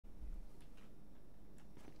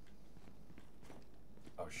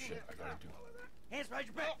shit, I gotta do. Hands behind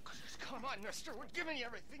your back. Oh, come on, mister. We're giving you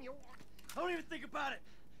everything you want. Don't even think about it.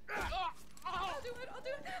 I'll do it. I'll do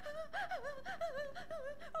it.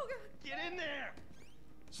 Oh, God. Get in there.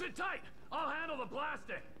 Sit tight. I'll handle the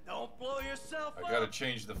blasting. Don't blow yourself up. I gotta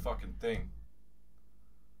change the fucking thing.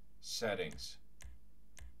 Settings.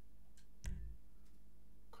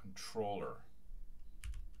 Controller.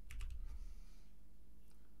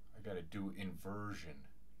 I gotta do inversion.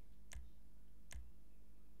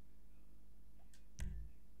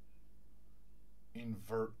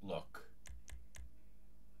 Invert look.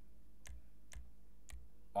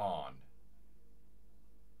 On.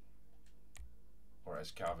 Or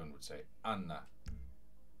as Calvin would say, Anna.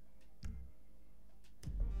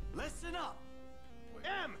 Listen up. Wait.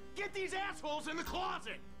 Em, get these assholes in the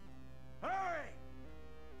closet. Hurry.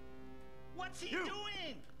 What's he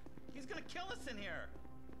doing? He's gonna kill us in here.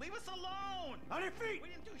 Leave us alone. On your feet. We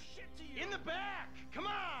didn't do shit to you. In the back. Come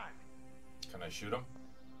on. Can I shoot him?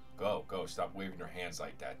 Go, go. Stop waving your hands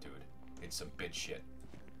like that, dude. It's some bitch shit.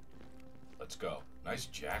 Let's go. Nice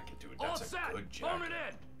jacket, dude. All That's a set. good Phone it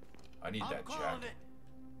jacket. in. I need that calling jacket.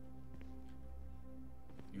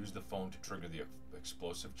 Use the phone to trigger the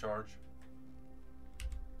explosive charge.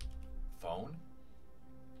 Phone?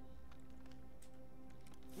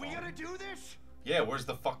 We gotta do this? Yeah, where's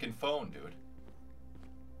the fucking phone, dude?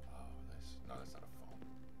 Oh, this. No, that's not a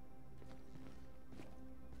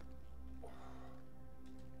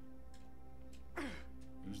phone.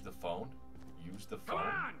 Use the phone? Use the phone? Come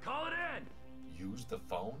on, call it in. Use the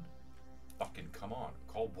phone? Fucking come on.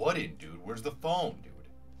 Call what in, dude? Where's the phone, dude?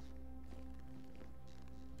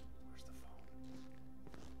 Where's the phone?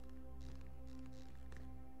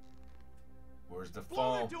 Where's the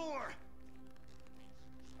Blow phone? the door.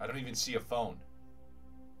 I don't even see a phone.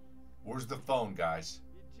 Where's the phone, guys?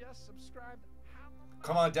 You just subscribed.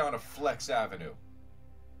 Come on down to Flex Avenue.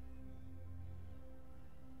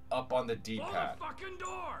 Up on the Blow the D-pad. fucking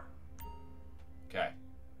door. Okay.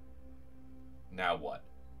 Now what?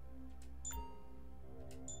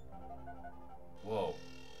 Whoa.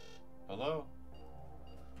 Hello?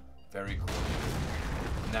 Very cool.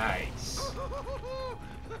 Nice.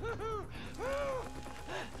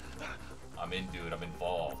 I'm in, dude. I'm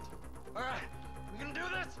involved. All right, we gonna do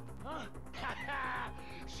this? Huh?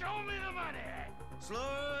 Show me the money.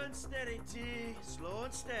 Slow and steady, T. Slow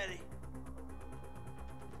and steady.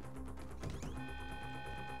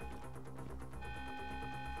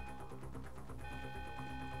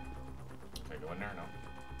 Okay, go in there now.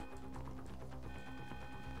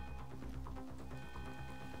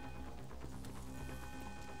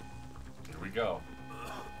 Here we go.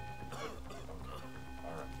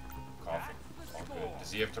 Alright. Coughing. All good.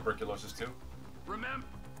 Does he have tuberculosis too? Remember.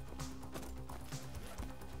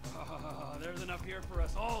 There's enough here for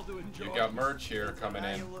us all to enjoy. You got merch here coming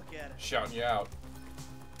Now you in. look at it. Shouting you out.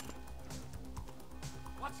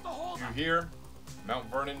 What's the hold You up? hear? Mount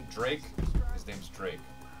Vernon Drake? His name's Drake.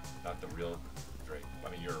 Not the real Drake. I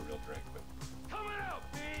mean, you're a real Drake, but... Coming out,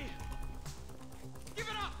 B. Give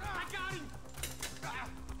it up. I got him.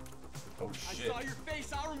 Oh, I shit. saw your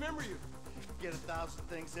face. I'll remember you. Get 1,000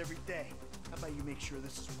 things every day. How about you make sure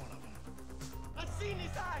this is one of them? I've seen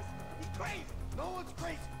his eyes. He's crazy. No one's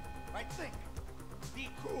crazy. Right think. Be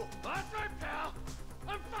cool. That's right, pal.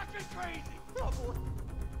 I'm fucking crazy. Oh, boy.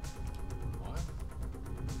 What?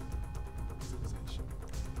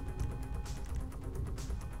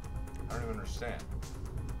 I don't even understand.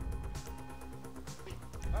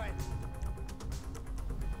 All right.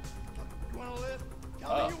 You want to live?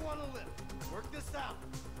 Tell me you want to live. Work this out.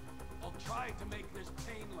 I'll try to make this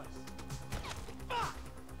painless. Fuck!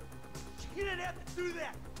 You didn't have to do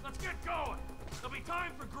that. Let's get going. There'll be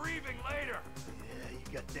time for grieving later. Yeah, you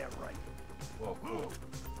got that right. Whoa, cool.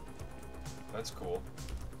 That's cool.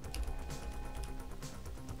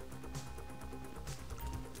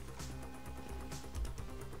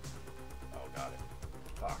 Oh, got it.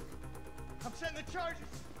 Fuck. I'm setting the charges.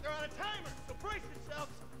 They're on a timer, so brace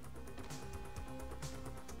yourselves.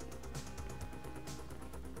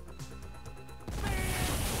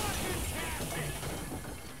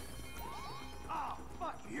 Oh,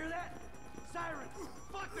 fuck, you hear that? Sirens.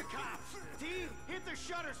 Fuck the cops. T, hit the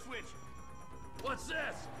shutter switch. What's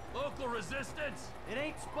this? Local resistance? It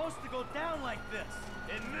ain't supposed to go down like this.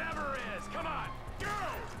 It never is. Come on, go!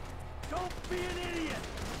 Don't be an idiot.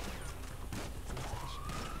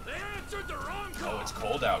 They answered the wrong call. Oh, it's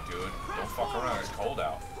cold out, dude. Don't fuck around. It's cold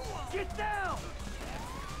out. Get down.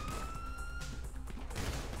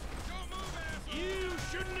 You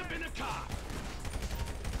shouldn't have been a cop.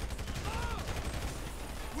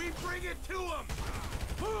 We bring it to him.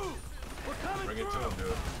 Move. We're coming Bring through. it to him,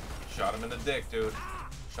 dude. Shot him in the dick, dude.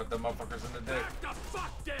 Shut them motherfuckers in the dick. Back the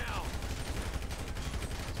fuck down!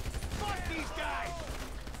 Fuck these guys!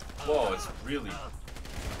 Whoa, it's really...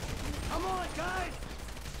 Come on, guys!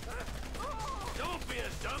 Don't be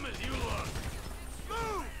as dumb as you look!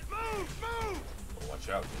 Move! Move! Move! Oh, watch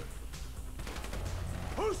out, dude.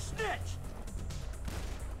 Who snitched?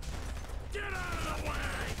 Get out of the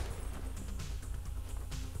way!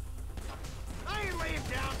 I ain't laying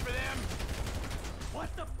down for them!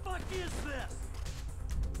 What the fuck is this?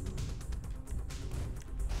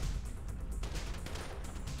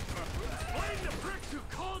 Blame the pricks who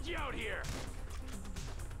called you out here!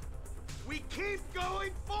 We keep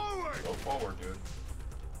going forward! Go forward, dude.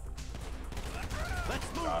 Let's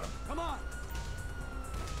move! Got him. Come on!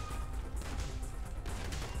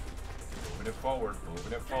 Moving it forward,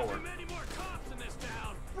 moving it Can't forward. be many more cops in this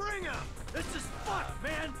town! Bring 'em! This is fucked,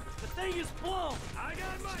 man! The thing is blown! I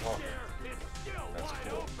got my Oh. share! It's still That's wide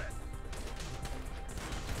cool. open!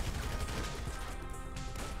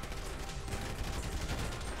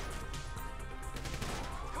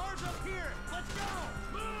 Cars up here! Let's go!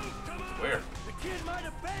 Move! Come on! Where? The kid might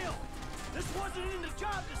have bailed! This wasn't in the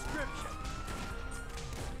job description!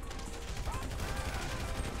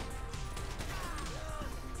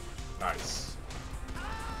 Nice.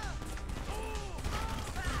 Oh,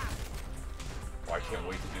 I can't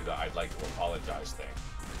wait to do the I'd like to apologize thing.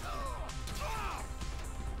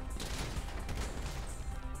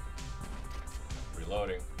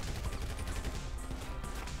 Reloading.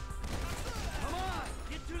 Come on!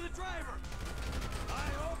 Get to the driver! I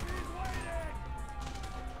hope he's waiting!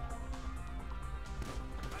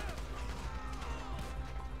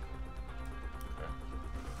 Okay.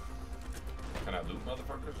 Can I loot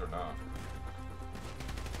motherfuckers or not?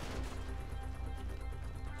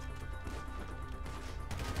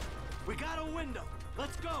 We got a window!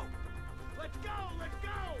 Let's go! Let's go! Let's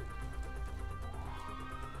go!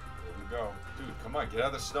 There we go. Dude, come on, get out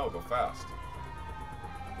of the snow, go fast.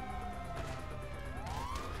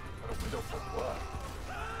 What a window for what?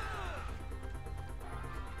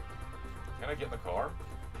 Can I get in the car?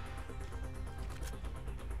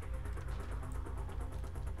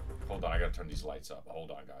 Hold on, I gotta turn these lights up.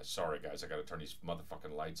 Hold on, guys. Sorry, guys, I gotta turn these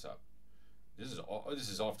motherfucking lights up. This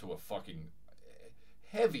is off to a fucking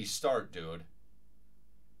heavy start, dude.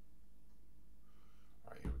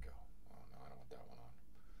 All right, here we go. Oh no, I don't want that one on.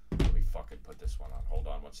 Let me fucking put this one on. Hold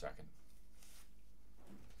on 1 second.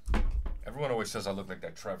 Everyone always says I look like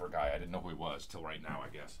that Trevor guy. I didn't know who he was till right now, I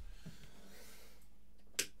guess.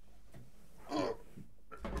 There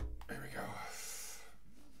we go.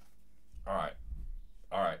 All right.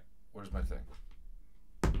 All right. Where's my thing?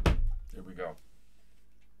 Here we go.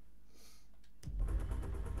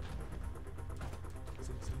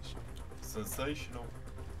 Sensational.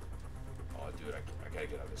 Oh, dude, I gotta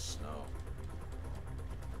get out of the snow.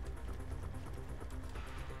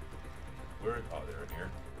 Where? Oh, they're in here.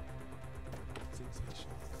 Did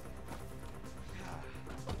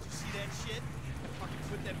you see that shit? Fucking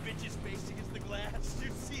put that bitch's face against the glass. Did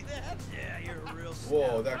you see that? Yeah, you're a real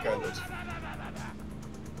Whoa, that guy looks. Wow,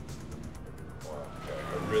 okay,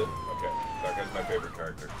 okay, that guy's my favorite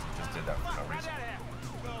character. He just did that for no reason.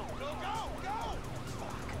 Go, go, go, go!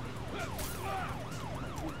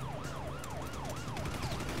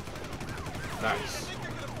 Nice.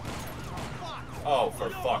 Oh, for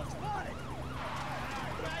fuck.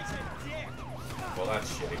 Guy's a dick. Well,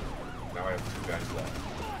 that's shitty. Now I have 2 guys left.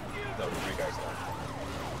 No, 3 guys left.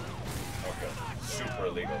 Okay, super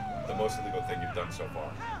illegal. The most illegal thing you've done so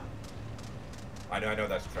far. I know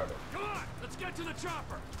that's Trevor. Come on! Let's get to the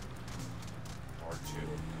chopper! R2.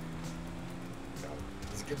 No.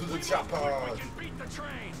 Let's get to the We chopper! can beat the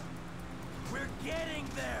train! We're getting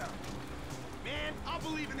there. Man, I'll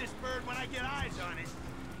believe in this bird when I get eyes on it.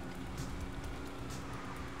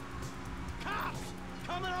 Cops!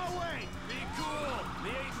 Coming our way! Be cool! We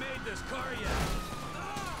ain't made this car yet!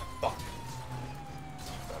 Fuck.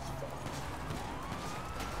 That's fucked.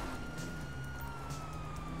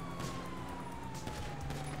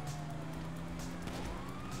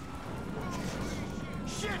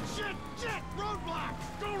 Shit, shit, shit! Roadblock!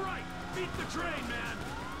 Go right! Beat the train, man!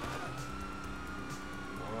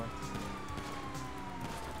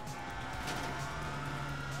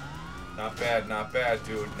 Not bad,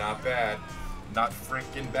 dude. Not bad. Not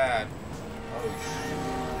freaking bad. Oh,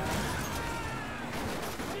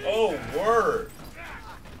 shit. Oh, word.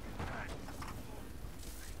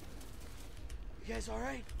 You guys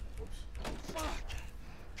alright? Fuck!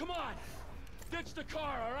 Come on! Ditch the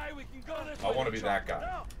car, alright? We can go this way. I want to be that guy.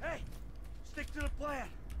 No, hey! Stick to the plan.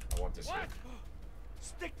 I want this What? here.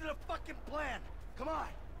 Stick to the fucking plan. Come on.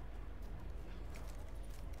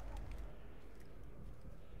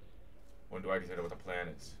 When do I get to know what the plan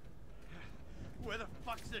is? Where the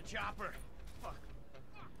fuck's the chopper? Fuck.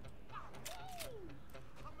 I'm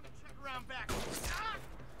gonna check around back. Ah!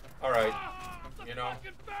 All right. The You know,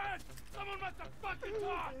 fucking bed! Someone must have fucking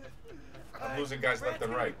talked! I'm losing guys left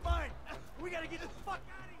and right. Fine. We gotta get the fuck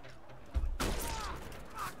out of here.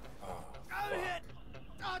 Oh, I'm fuck. hit.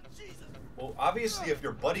 Oh, Jesus. Well, obviously, if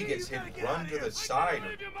your buddy gets hit, gotta get run out of to here. the side.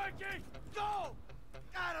 Leave you, Mikey! Go.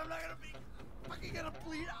 God, I'm not gonna be fucking gonna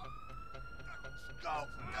bleed out. Go.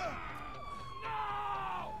 No!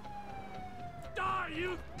 Die,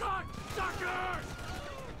 you cocksuckers!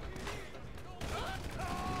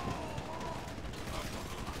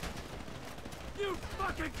 You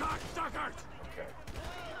fucking cocksuckers! Okay.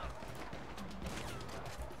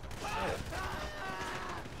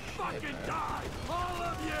 Fucking die! All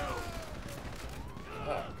of you!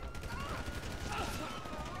 Fuck.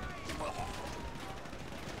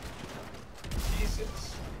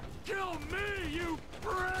 Jesus. Kill me, you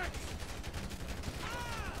pricks!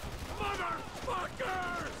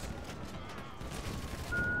 Motherfuckers!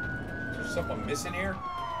 Is there something missing here?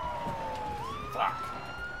 Fuck.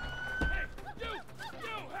 Hey, you,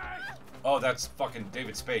 hey! Oh, that's fucking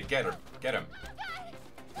David Spade. Get her. Get him.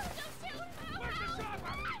 Where's the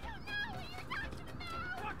chopper?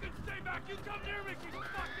 Fucking stay back! You come near me, she's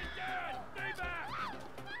fucking dead! Stay back!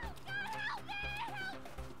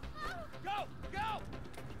 Go! Go!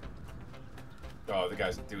 Oh, the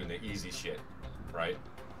guy's doing the easy shit, right?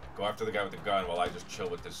 Go after the guy with the gun while I just chill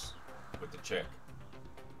with the chick.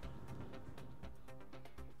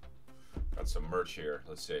 Got some merch here.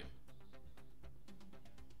 Let's see.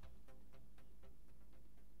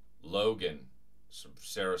 Logan, from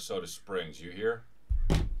Sarasota Springs. You here?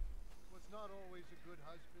 Was not always a good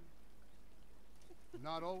husband,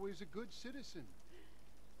 not always a good citizen.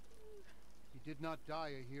 He did not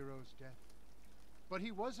die a hero's death, but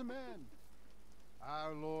he was a man.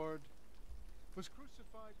 Our Lord was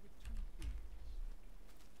crucified with 2 thieves,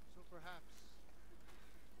 so perhaps we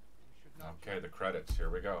should not. Okay, the credits. Here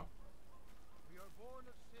we go. We are born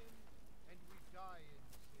of sin, and we die in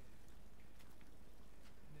sin.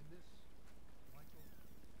 And in this, Michael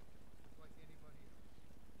is like anybody else.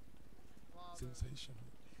 Father, Sensational.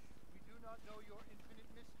 we do not know your infinite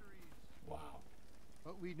mysteries, Wow.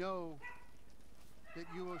 but we know that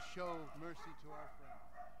you will show mercy to our friends.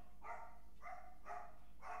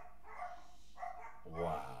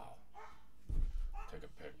 Wow. Take a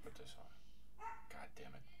pic, put this on. God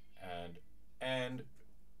damn it. And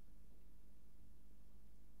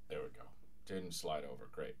there we go. Didn't slide over.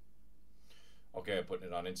 Great. Okay, I'm putting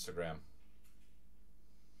it on Instagram.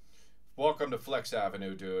 Welcome to Flex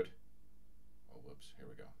Avenue, dude. Oh, whoops. Here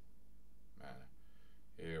we go. Man,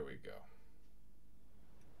 here we go.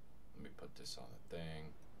 Let me put this on the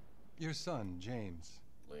thing. Your son, James.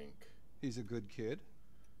 Link. He's a good kid.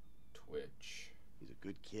 Twitch. He's a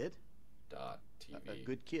good kid? .tv. A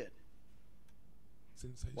good kid.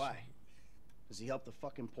 Sensational. Why? Does he help the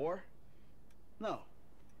fucking poor? No.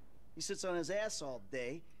 He sits on his ass all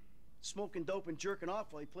day, smoking dope and jerking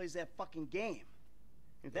off while he plays that fucking game.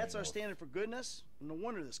 If that's our standard for goodness, no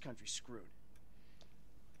wonder this country's screwed.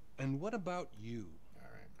 And what about you? All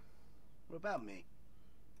right. What about me?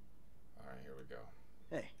 All right, here we go.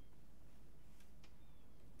 Hey.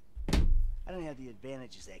 I don't have the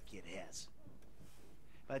advantages that kid has.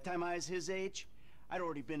 By the time I was his age, I'd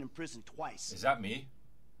already been in prison twice. Is that me?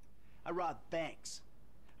 I robbed banks.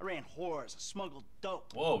 I ran whores. I smuggled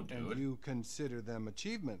dope. Whoa, dude. And you consider them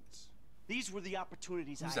achievements. These were the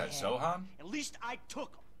opportunities Who's I that, had. Sohan? At least I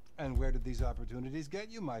took them. And where did these opportunities get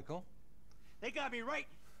you, Michael? They got me right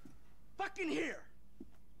fucking here.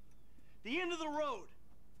 The end of the road.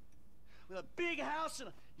 With a big house and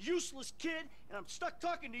a useless kid, and I'm stuck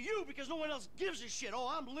talking to you because no one else gives a shit. Oh,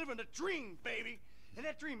 I'm living a dream, baby. And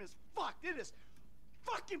that dream is fucked. It is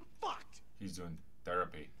fucking fucked. He's doing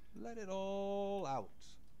therapy. Let it all out.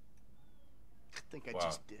 I think I Wow.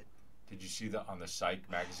 just did. Did you see that on the Psych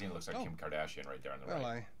magazine? It looks like Oh. Kim Kardashian right there on the Well,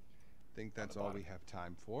 right. I think that's the all bottom. we have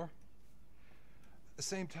time for. The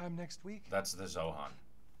same time next week? That's the Zohan.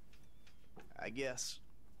 I guess.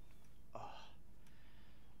 Oh.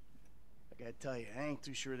 I gotta tell you, I ain't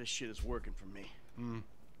too sure this shit is working for me.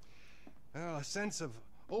 Well, a sense of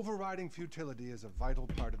overriding futility is a vital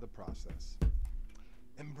part of the process.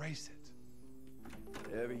 Embrace it.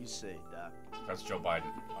 Whatever you say, Doc. That's Joe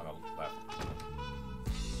Biden on the left.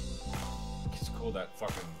 It's cool that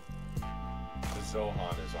fucking the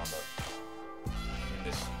Zohan is on the in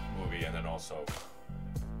this movie, and then also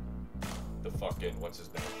the fucking what's his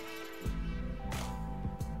name?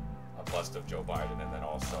 A bust of Joe Biden, and then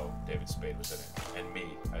also David Spade was in it, and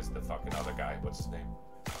me as the fucking other guy. What's his name?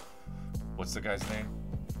 What's the guy's name?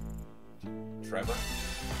 Trevor?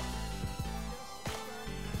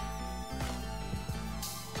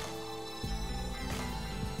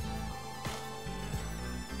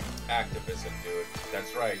 Activism, dude.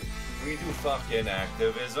 That's right. We do fucking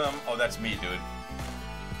activism. Oh, that's me, dude.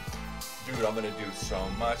 Dude, I'm gonna do so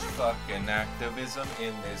much fucking activism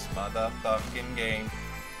in this motherfucking game.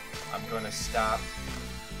 I'm gonna stop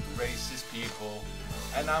racist people,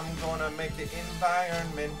 and I'm gonna make the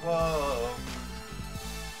environment whoa.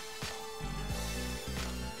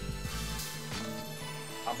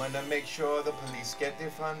 I'm gonna make sure the police get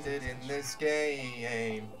defunded in this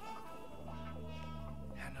game.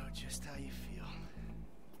 I know just how you feel.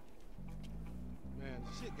 Man,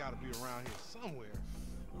 shit gotta be around here somewhere.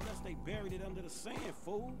 Unless they buried it under the sand,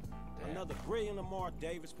 fool. Damn. Another brilliant Lamar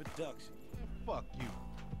Davis production. Man, fuck you.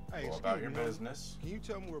 Hey, Go excuse about your me, homie. business. Can you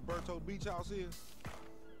tell me where Berto Beach House is?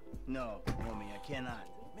 No, homie, I cannot.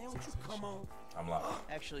 Man, would you come on? I'm live.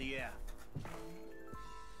 Actually, yeah.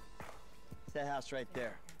 It's that house right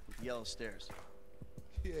there, with the yellow stairs.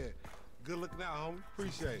 Yeah. Good looking out, homie.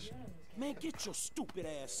 Appreciate it. Man, get your stupid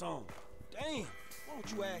ass on. Damn. Why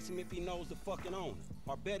don't you ask him if he knows the fucking owner?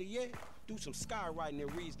 Or better yet, do some skywriting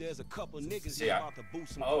that reads there's a couple niggas See, here about to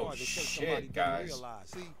boost some oh, cars in case shit, somebody guys. didn't realize.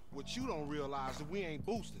 See, what you don't realize is we ain't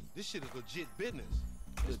boosting. This shit is legit business.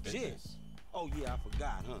 Legit. business. Oh yeah, I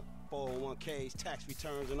forgot, huh? 401ks, tax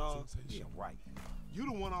returns and all. Yeah, right. You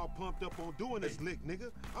the one all pumped up on doing this lick,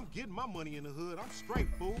 nigga. I'm getting my money in the hood. I'm straight,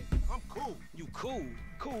 fool. I'm cool. You cool?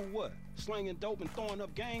 Cool what? Slinging dope and throwing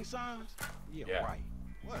up gang signs? Yeah. Right.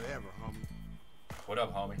 Whatever, homie. What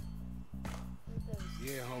up, homie?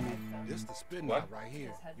 Yeah, homie. This the spin What? knot right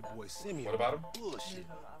here. Your boy Simeon. What about him? Bullshit.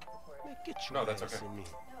 Man, get your No, that's ass okay. in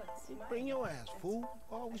there. Bring your ass, fool.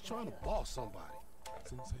 Always trying to boss somebody.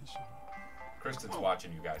 Kristen's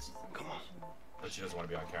watching you guys, Come on. but she doesn't want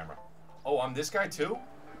to be on camera. Oh, I'm this guy too?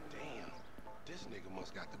 Damn. This nigga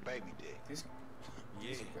must got the baby dick. These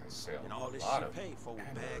Yeah. guys say And a all this lot shit of paid for with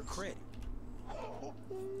bad N-words. credit.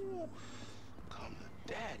 Come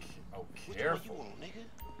to daddy. Oh, Which careful. one you want, nigga?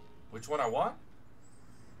 Which one I want?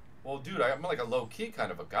 Well, dude, I'm like a low-key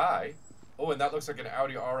kind of a guy. Oh, and that looks like an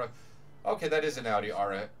Audi R. Okay, that is an Audi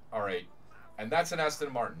R8. And that's an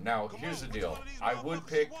Aston Martin. Now, here's the deal. I would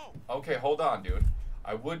pick... Okay, hold on, dude.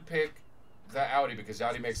 I would pick the Audi because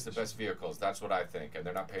Audi makes the best vehicles. That's what I think, and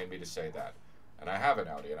they're not paying me to say that. And I have an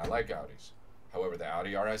Audi, and I like Audis. However, the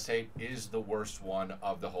Audi RS8 is the worst one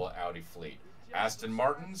of the whole Audi fleet. Aston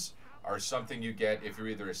Martins are something you get if you're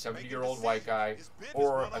either a 70-year-old white guy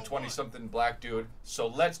or a 20-something black dude. So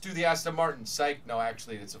let's do the Aston Martin. Psych. No,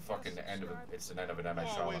 actually, it's a fucking end of it's an end of an M. Night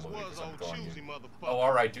Shyamalan movie because I'm going in. Oh,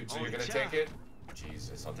 all right, dude. So you're gonna take it?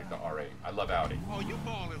 Jesus, I'll take the R8. I love Audi. Oh, you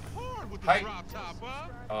balling hard with the Hi. drop top, huh?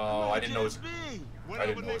 Oh, I didn't know it was. Whatever, I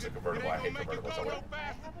didn't know it was a nigga. convertible. It I ain't hate gonna make it convertibles. go Oh, no wait.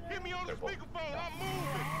 faster. Hit me on the They're both- speakerphone. no. I'm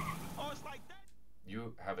moving. Oh, it's like that.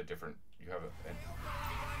 You have a different. You have an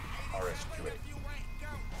RSQ8.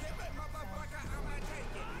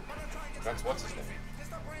 That's what's his name.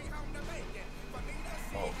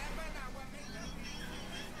 Oh.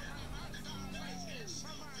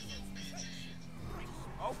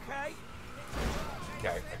 Okay.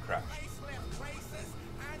 Okay, I crashed.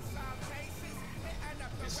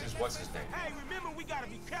 This is what's his name? Hey, remember we gotta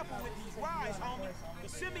be careful with these rides, homie. The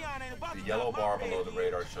Simeon ain't about The to yellow cut my bar below red the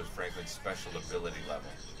radar shows Franklin's special ability level.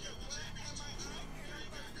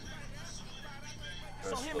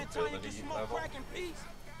 So him and Special Tanya can ability smoke level. crack in peace?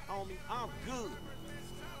 Homie, I'm good.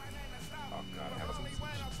 Oh god, I have a...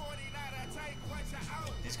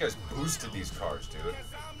 These guys boosted these cars, dude.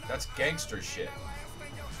 That's gangster shit.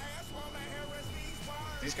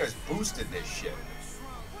 These guys boosted this shit.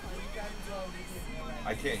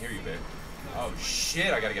 I can't hear you, babe. Oh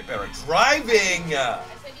shit, I gotta get better at driving! I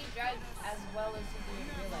said you drive as well as you do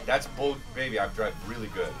in real life. That's both, baby, I drive really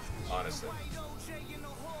good, honestly.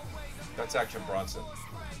 That's Action Bronson.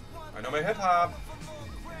 I know my hip hop.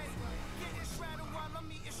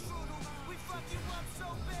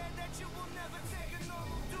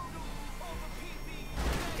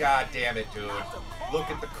 God damn it, dude. Look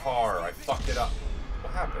at the car. I fucked it up.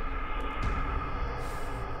 What happened?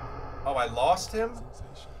 Oh, I lost him?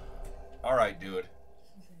 Alright, dude.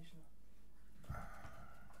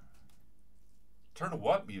 Turn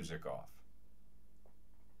what music off?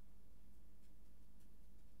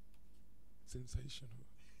 Sensational.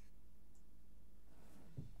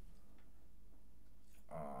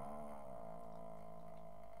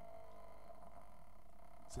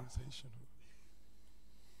 Sensational.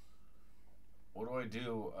 What do I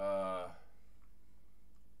do?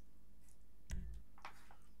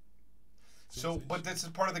 So, but this is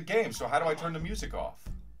part of the game, so how do I turn the music off?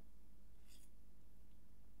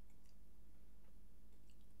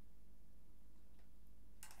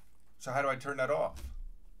 So how do I turn that off?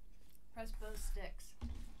 Press both sticks.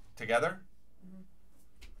 Together?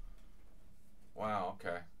 Wow,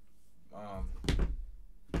 okay.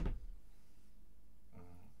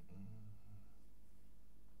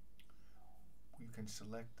 You can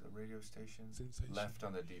select the radio station left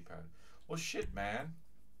on the D-pad. Well, shit, man.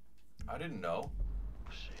 I didn't know.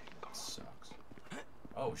 That sucks.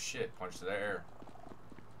 Oh, shit. Punch to the air.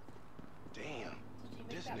 Damn.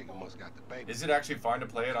 This nigga must got the baby. Is it actually fine to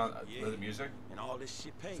play it on with the music? And all this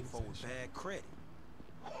shit paid for with bad credit.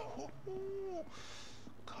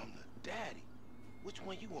 Come to daddy. Which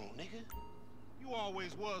one you want, nigga? You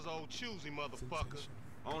always was old choosy, motherfucker.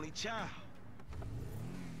 Only child.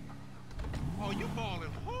 Oh, you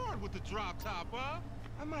falling hard with the drop top, huh?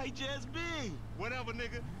 I might just be. Whatever,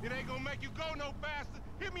 nigga. It ain't gonna make you go no faster.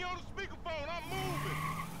 Hit me on the speakerphone. I'm moving.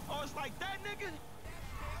 Oh, it's like that, nigga?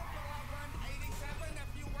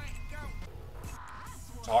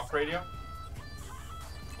 Talk radio?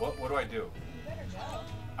 What do I do? You better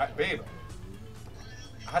go. Babe,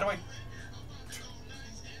 how do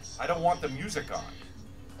I don't want the music on.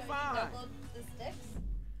 So you double the sticks?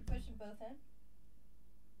 You're pushing both in?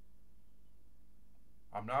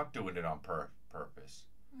 I'm not doing it on purpose.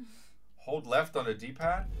 Hold left on the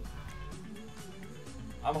D-pad?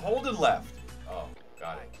 I'm holding left. Oh,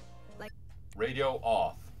 got it. Radio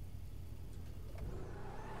off.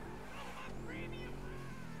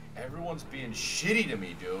 Everyone's being shitty to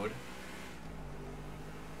me, dude.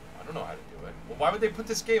 I don't know how to do it. Well, why would they put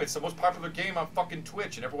this game? It's the most popular game on fucking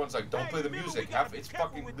Twitch, and everyone's like, don't play the music. It's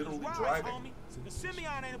fucking literally driving. The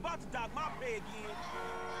Simeon ain't about to dock my pay again.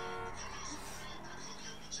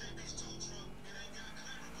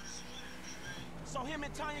 So him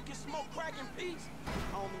and Tanya can smoke crack in peace?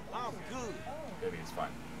 Homie, I'm good. Baby, it's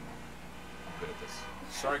fine. I'm good at this.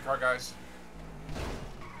 Sorry, car guys.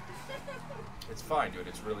 It's fine, dude.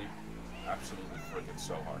 It's really absolutely freaking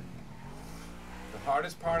so hard. The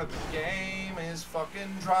hardest part of the game is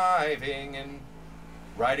fucking driving and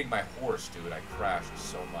riding my horse, dude. I crashed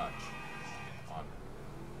so much. On.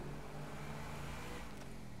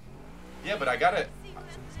 Yeah, but I gotta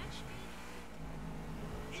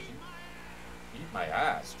eat my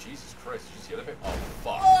ass. Jesus Christ. Did you see the other babe? Oh,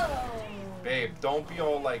 fuck. Whoa. Babe, don't be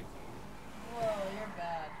all like... Whoa, you're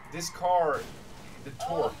bad. This car, the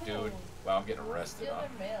torque, dude. Wow, I'm getting arrested, Steal huh?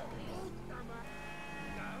 their mail.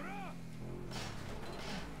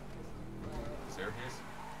 Serious?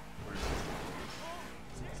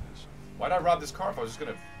 Why'd I rob this car if I was just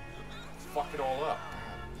gonna fuck it all up?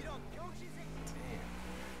 Damn.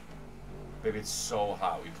 Baby, it's so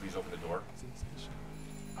hot. Will you please open the door?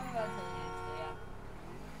 I'm about to leave, so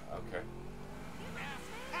yeah. Okay.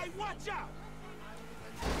 Hey, watch out!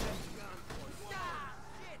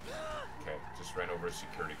 Okay, just ran over a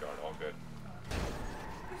security guard. All good.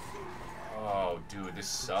 Oh, dude, this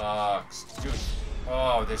sucks. Dude.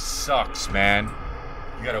 Oh, this sucks, man.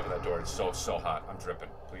 You gotta open that door. It's so hot. I'm dripping.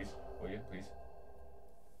 Please? Will you? Please?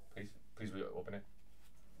 Please? Please, will you open it?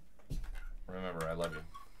 Remember, I love you.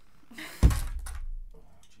 Oh,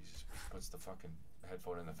 Jesus. Puts the fucking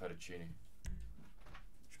headphone in the fettuccine.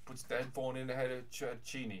 She puts the headphone in the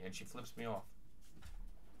fettuccine and she flips me off.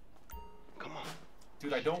 Come on.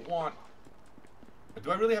 Dude, I don't want... Do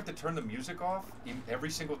I really have to turn the music off every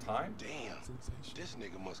single time? Damn. This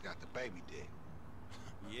nigga must got the baby dick.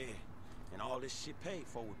 Yeah. And all this shit paid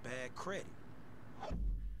for with bad credit.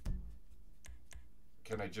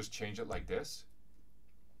 Can I just change it like this?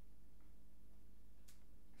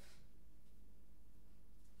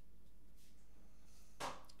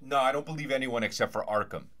 No, I don't believe anyone except for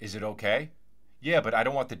Arkham. Is it okay? Yeah, but I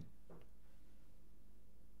don't want the...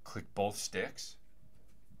 Click both sticks?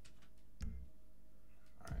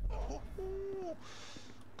 Alright.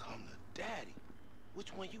 Come to daddy.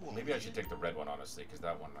 Which one you want? Maybe I should take the red one, honestly, because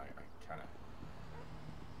that one I kind of...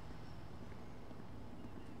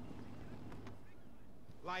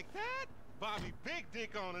 Like that? Bobby big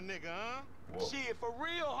dick on a nigga, huh? Whoa. Shit, for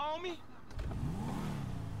real, homie.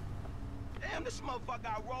 Damn, this motherfucker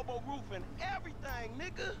got robo-roof and everything,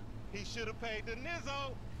 nigga. He should have paid the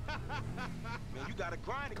nizzo. Man, you gotta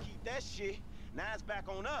grind to keep that shit. Now it's back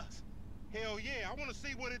on us. Hell yeah, I want to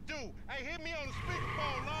see what it do. Hey, hit me on the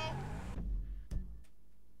speakerphone, Long.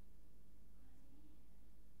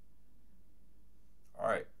 All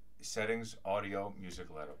right, settings, audio, music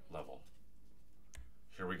level.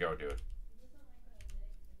 Here we go, dude.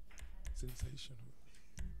 Sensational.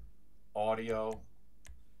 Audio.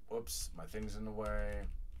 Whoops, my thing's in the way.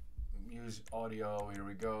 Music, audio, here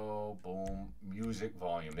we go. Boom. Music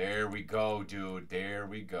volume. There we go, dude. There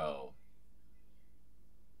we go.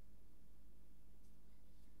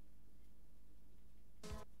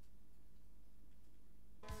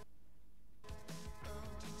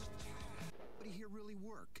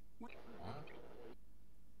 work. What?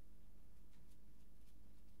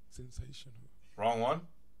 Sensational. Wrong one?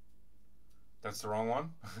 That's the wrong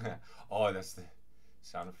one? Oh, that's the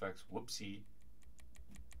sound effects. Whoopsie.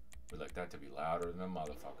 We'd like that to be louder than a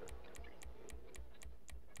motherfucker.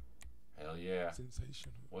 Hell yeah.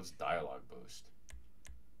 Sensational. What's dialogue boost?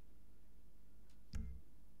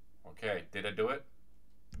 Okay, did I do it?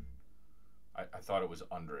 I thought it was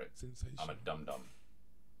under it. Sensational. I'm a dum-dum.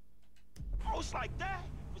 Oh, it's like that?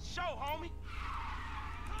 For sure, homie.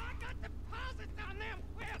 I got deposits on them.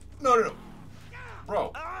 No, no, no.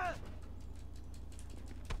 Bro.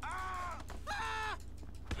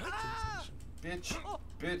 Bitch.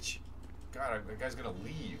 Bitch. God, that guy's gonna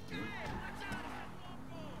leave, dude.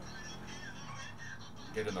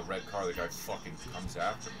 Get in the red car, the guy fucking comes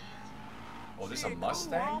after me. Oh, this a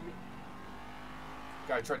Mustang?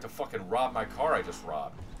 Guy tried to fucking rob my car I just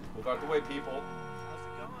robbed. Move out the way, people. How's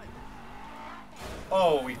it going?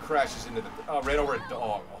 Oh, he crashes into the... Oh, ran over a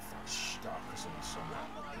dog. Oh, fuck. Stop. This will be so mad.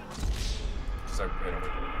 Just I ran over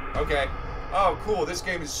it. Okay. Oh, cool. This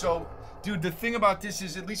game is so... Dude, the thing about this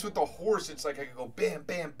is, at least with the horse, it's like I can go bam,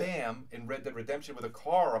 bam, bam in Red Dead Redemption. With a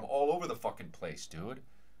car, I'm all over the fucking place, dude.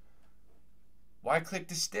 Why click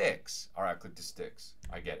the sticks? All right, click the sticks.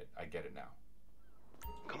 I get it. I get it now.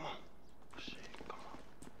 Come on. Shit, come on.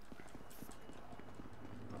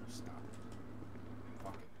 Oh, stop.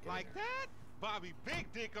 Fuck it. Like that? Bobby big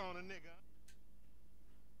dick on a nigga.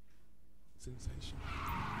 Sensational.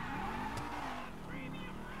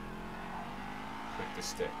 Click the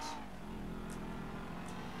sticks.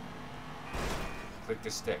 Click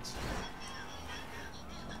the sticks.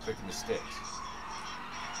 I'm clicking the sticks.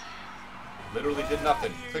 Literally did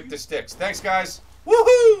nothing. Click the sticks. Thanks, guys.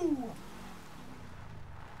 Woohoo!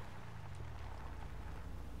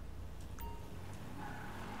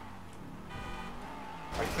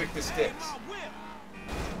 I clicked the sticks.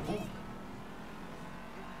 Ooh.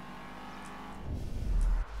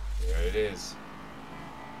 There it is.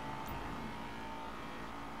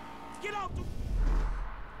 Get out the...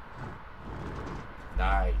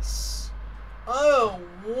 Nice. Oh,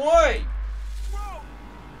 wait.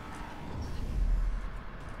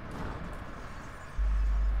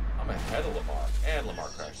 I'm ahead of Lamar. And Lamar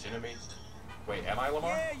crashed into me. Wait, am I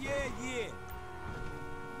Lamar? Yeah.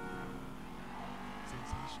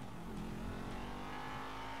 Sensational.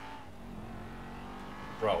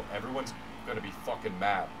 Bro, everyone's gonna be fucking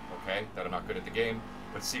mad, okay? That I'm not good at the game.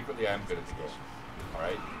 But secretly, I am good at the game.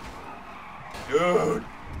 Alright? Dude!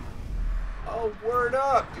 Oh, word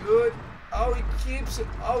up, dude! Oh, he keeps it.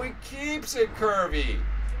 Oh, he keeps it curvy.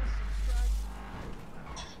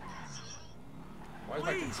 Why is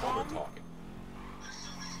my controller talking?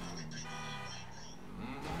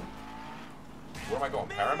 Where am I going?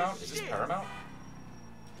 Paramount? Is this Paramount?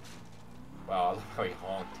 Wow, I love how he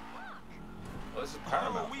honked. Oh, this is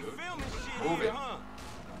Paramount, dude. Move it.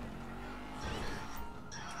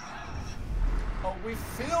 Oh, we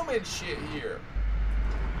filming shit here.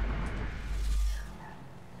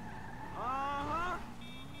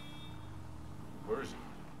 Where is he?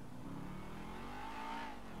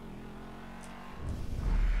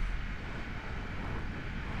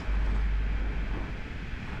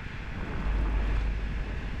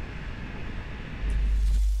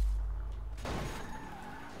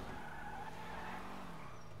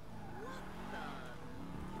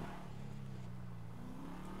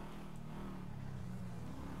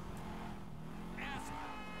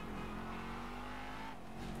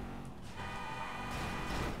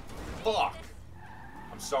 Fuck!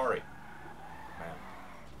 I'm sorry. Man.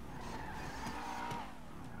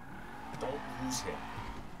 Don't lose him.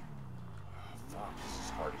 Oh, fuck, this is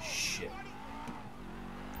hard as shit.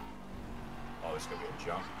 Oh, this is gonna be a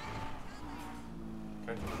jump.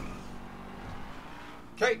 Okay.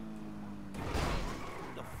 Okay!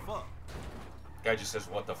 What the fuck? Guy just says,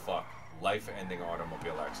 what the fuck? Life-ending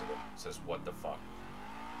automobile accident. Says, what the fuck?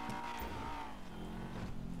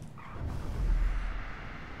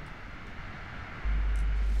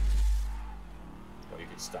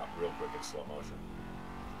 Stop real quick in slow motion.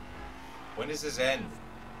 When does this end?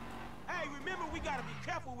 Hey, remember we gotta be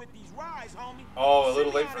careful with these rides, homie. Oh, a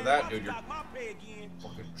little late for that, dude. You're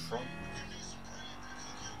fucking drunk.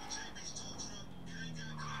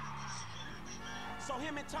 So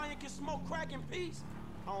him and Tanya can smoke crack in peace?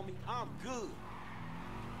 Homie, I'm good.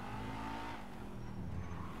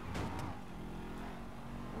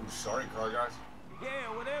 Ooh, sorry, car guys.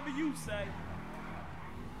 Yeah, whatever you say.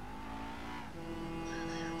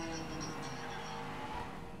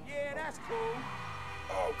 Yeah, that's cool.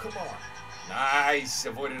 Oh, come on. Nice.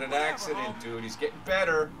 Avoided an accident, dude. He's getting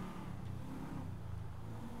better.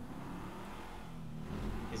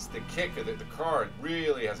 It's the kick of the car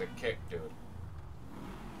really has a kick, dude.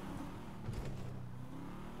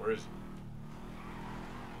 Where is he?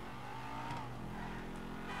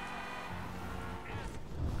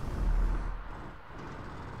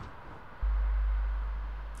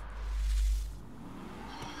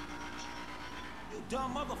 You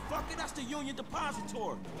dumb motherfucker, that's the Union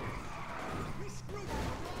Depository. We screwed the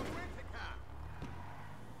wrong rent-a-car.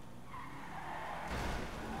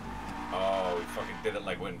 Oh, he fucking did it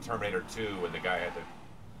like when Terminator 2 when the guy had to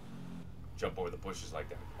jump over the bushes like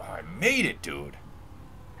that. Oh, I made it, dude.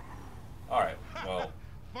 Alright, well.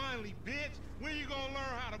 Finally, bitch. When you gonna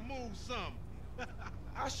learn how to move something?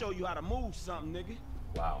 I'll show you how to move something, nigga.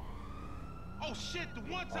 Wow. Oh shit, the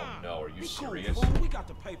one Oh time. no, are you Be cool, serious? fool. We got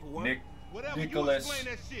the paperwork. Whatever, Nicholas you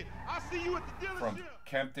explain that shit. I'll see you at the dealership. from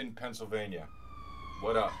Kempton, Pennsylvania.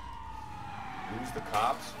 What up? Lose the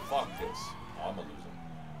cops? Fuck this. I'm gonna lose them.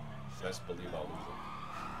 Best believe I'll lose them.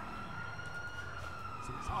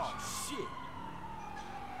 Oh, shit.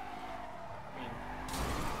 I mean,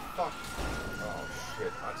 fuck. Oh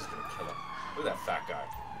shit, I'm just gonna kill him. Look at that fat guy.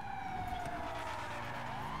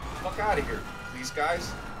 Fuck out of here, police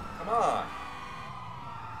guys. Come on.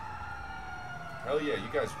 Hell yeah, you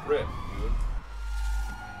guys rip, dude.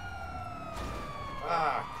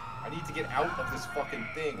 Ah, I need to get out of this fucking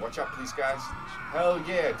thing. Watch out, police guys. Hell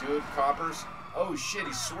yeah, dude. Coppers. Oh shit,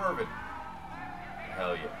 he's swerving.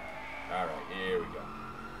 Hell yeah. Alright, here we go.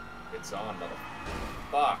 It's on,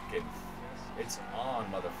 motherfucking. It's on,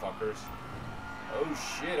 motherfuckers.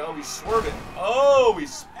 Oh shit, oh, he's swerving. Oh,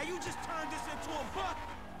 he's. Hey, you just turned this into a buck.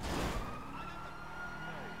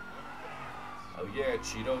 Oh yeah,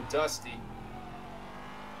 Cheeto Dusty.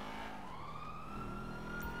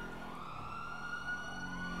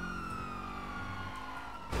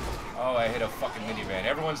 Oh, I hit a fucking minivan.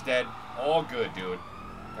 Everyone's dead. All good, dude.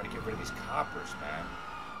 Gotta get rid of these coppers, man.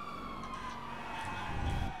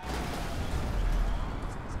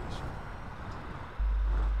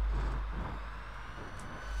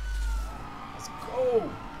 Let's go.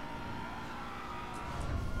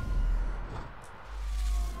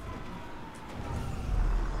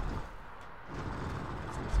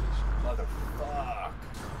 Motherfuck.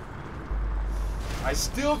 I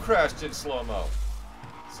still crashed in slow-mo.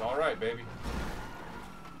 It's alright, baby.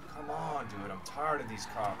 Come on, dude. I'm tired of these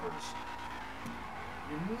coppers.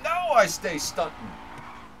 You know I stay stunting.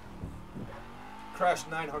 Crashed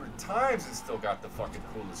 900 times and still got the fucking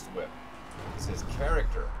coolest whip. It says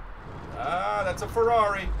character. Ah, that's a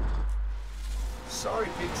Ferrari. Sorry,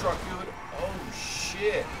 big truck dude. Oh,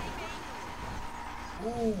 shit.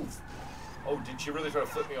 Ooh. Oh, did she really try to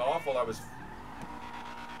flip me off while I was...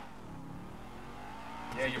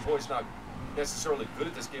 Yeah, your boy's not necessarily good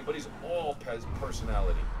at this game, but he's all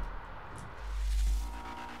personality.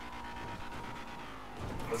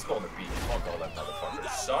 Let's go on the beach. Fuck all that motherfucker.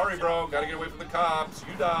 Sorry, bro. Gotta get away from the cops.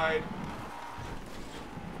 You died.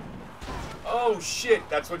 Oh, shit.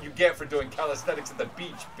 That's what you get for doing calisthenics at the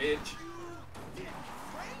beach, bitch.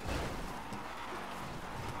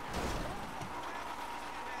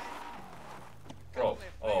 Bro.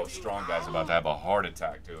 Oh, strong guy's about to have a heart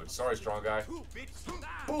attack, dude. Sorry, strong guy.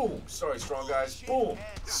 Boom. Sorry, strong guys. Boom.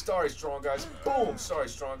 Sorry, strong guys. Boom. Sorry,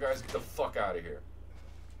 strong guys. Get the fuck out of here.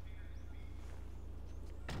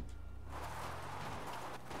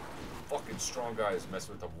 Fucking strong guy is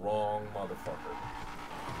messing with the wrong motherfucker.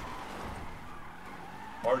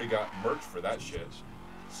 Already got merch for that shit.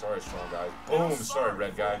 Sorry, strong guys. Boom. Sorry,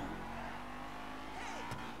 red guy.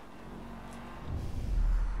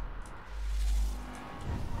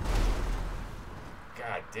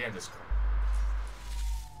 God damn this car.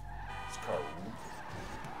 This car.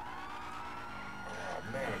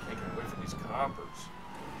 Oh man, I can't get away from these coppers.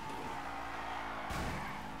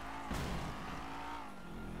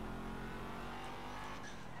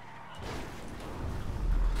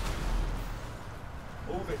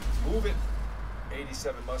 Move it, move it.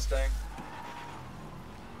 87 Mustang.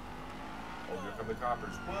 Oh, here come the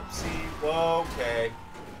coppers. Whoopsie. Okay.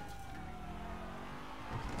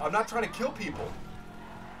 I'm not trying to kill people.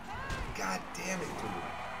 God damn it, dude.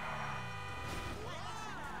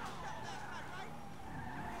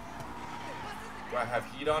 Do I have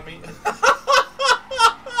heat on me?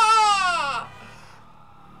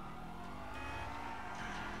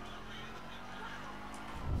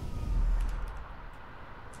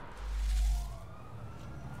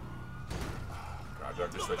 God, do I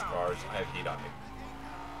have to switch cars? I have heat on me.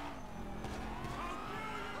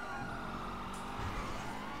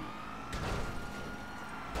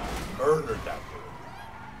 Murdered that dude.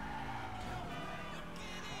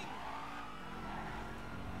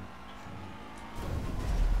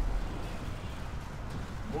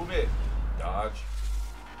 Move it. Dodge.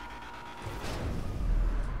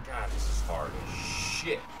 God, this is hard as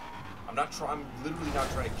shit. I'm literally not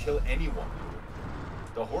trying to kill anyone.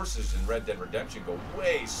 The horses in Red Dead Redemption go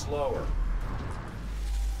way slower.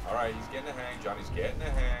 Alright, he's getting the hang. Johnny's getting the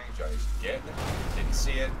hang. Johnny's getting the hang. Didn't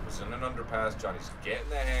see it. Was in an underpass. Johnny's getting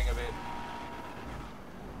the hang of it.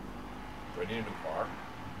 Do I need a new car?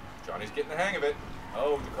 Johnny's getting the hang of it.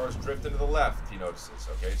 Oh, the car's drifting to the left. He notices.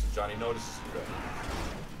 Okay, so Johnny notices you good.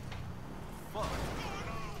 Fuck.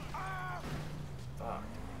 Fuck.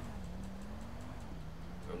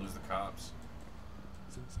 Gonna lose the cops.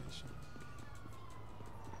 Sensational.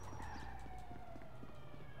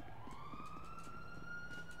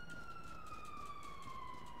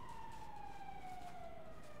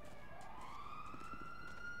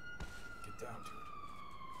 Get down, dude.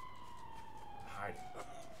 Hide.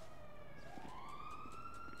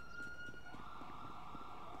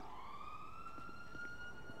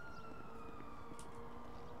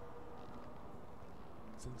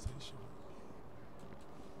 Sensational.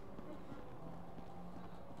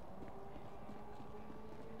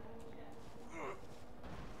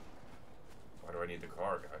 Why do I need the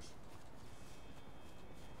car, guys?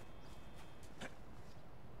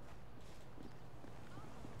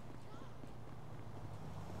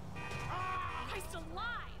 Christ alive!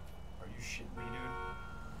 Are you shitting me,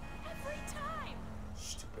 dude? Every time!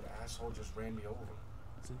 Stupid asshole just ran me over.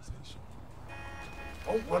 Sensational.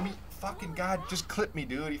 Oh, let me, fucking God, just clip me,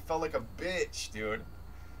 dude. He felt like a bitch, dude.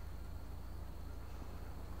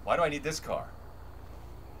 Why do I need this car?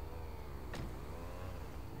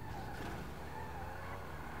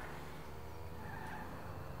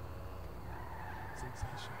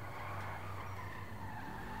 Sensational.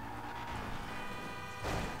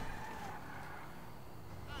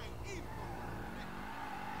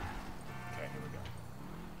 Okay, here we go.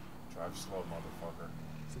 Drive slow, motherfucker.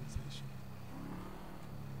 Sensational.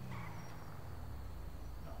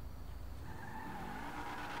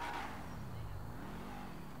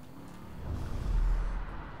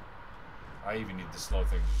 I even need the slow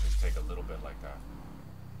thing to just take a little bit like that.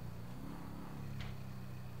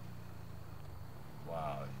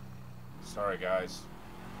 Wow. Sorry, guys.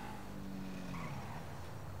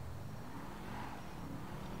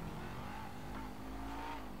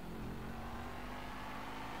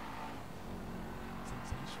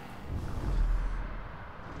 Sensational.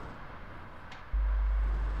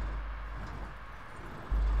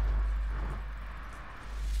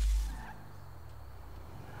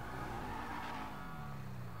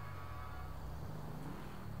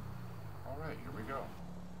 All right, here we go.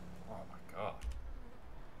 Oh my God.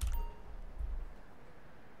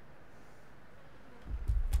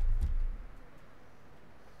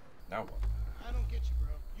 Now what? I don't get you,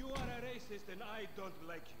 bro. You are a racist and I don't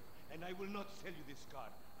like you. And I will not sell you this car.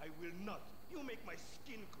 I will not. You make my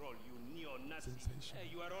skin crawl, you neo-Nazi. Sensational. Hey,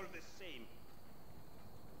 you are all the same.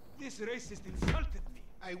 This racist insulted me.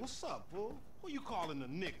 Hey, what's up, fool? Who you calling a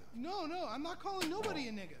nigga? No, I'm not calling nobody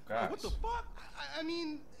a nigga. Guys. What the fuck? I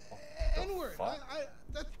mean, the N-word. fuck?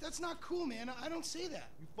 That's not cool, man. I don't say that.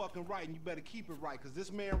 You fucking right, and you better keep it right, because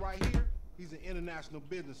this man right here, he's an international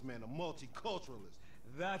businessman, a multiculturalist.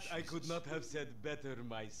 That I could not have said better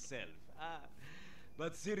myself.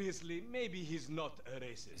 But seriously, maybe he's not a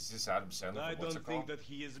racist. Is this Adam Sandler? I What's don't it think called? that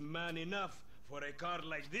he is man enough for a car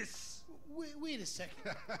like this. Wait a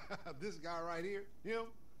second. This guy right here, him,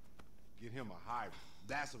 get him a hybrid.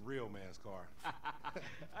 That's a real man's car.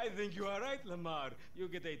 I think you are right, Lamar. You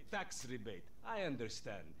get a tax rebate. I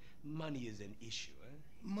understand. Money is an issue, eh?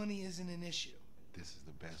 Money isn't an issue. This is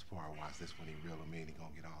the best part. Watch this when he reel him in. He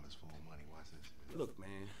gonna get all his full money. Watch this. Look,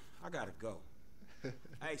 man, I gotta go.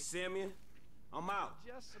 Hey, Simeon, I'm out.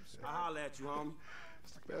 Just subscribe. I'll holler at you, homie.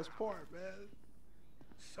 It's the best part, man.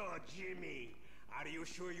 So, Jimmy, are you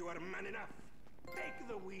sure you are man enough? Take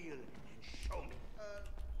the wheel and show me.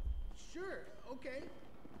 Sure, okay.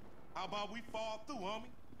 How about we fall through,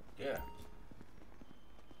 homie? Yeah.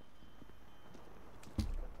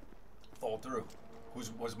 Fall through.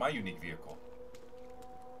 Was my unique vehicle?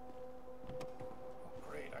 Oh,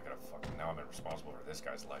 great. I gotta fucking. Now I'm responsible for this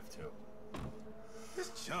guy's life, too.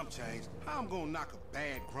 This chump change. How I'm gonna knock a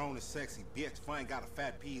bad, grown and sexy bitch if I ain't got a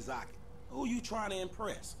fat peas socket? Who you trying to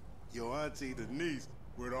impress? Your auntie Denise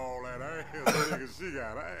with all that ass. Nigga, she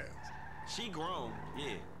got ass. She grown,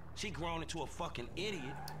 yeah. She grown into a fucking idiot.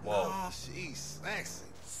 Whoa. Oh, she's sexy.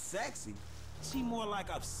 Sexy? She more like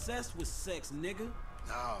obsessed with sex, nigga.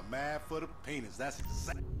 Nah, mad for the penis. That's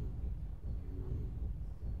exactly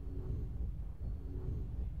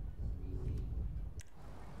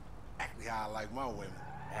how I like my women.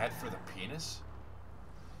 Mad for the penis?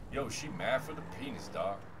 Yo, she mad for the penis,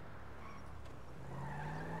 dog.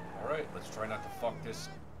 Alright, let's try not to fuck this.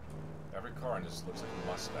 Every car in this looks like a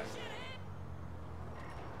Mustang.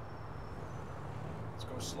 Let's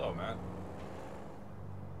go slow, man.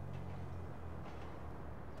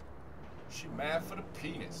 She mad for the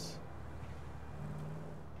penis.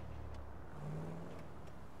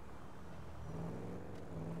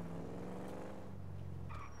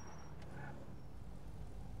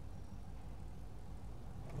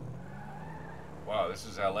 Wow, this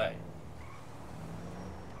is LA.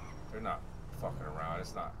 They're not fucking around.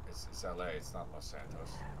 It's not. It's LA. It's not Los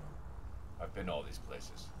Santos. I've been to all these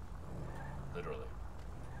places. Literally.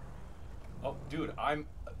 Oh, dude,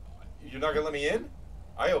 you're not gonna let me in?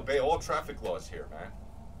 I obey all traffic laws here, man.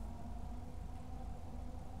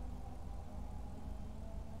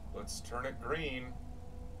 Let's turn it green.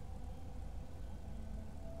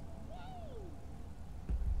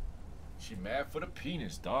 She mad for the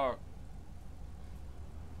penis, dog.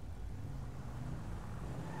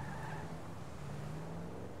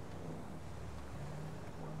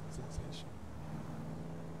 Sensation.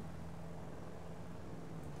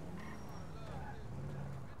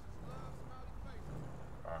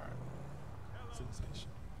 Alright. Sensation.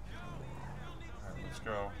 Alright, let's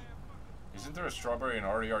go. Isn't there a strawberry in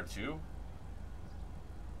RDR2?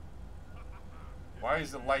 Why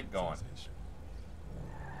is the light going? Sensation.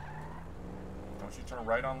 Don't you turn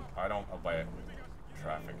right on? I don't obey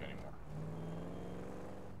traffic anymore.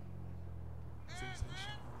 Sensation.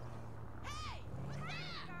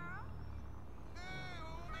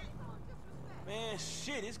 Man,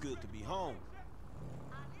 shit, it's good to be home.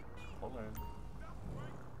 Pull in.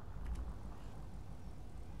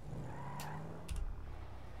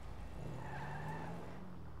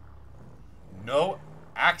 No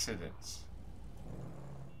accidents.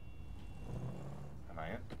 Am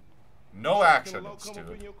I in? No accidents, Come up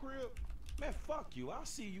in dude. your crib? Man, fuck you. I'll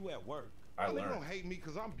see you at work. I Nigga, learned. don't hate me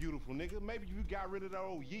because I'm beautiful, nigga. Maybe if you got rid of that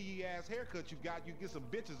old yee ass haircut you got, you get some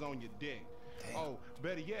bitches on your dick. Damn. Oh,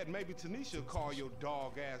 better yet, maybe Tanisha will call your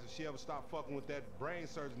dog ass if she ever stop fucking with that brain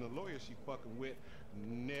surgeon, the lawyer she fucking with,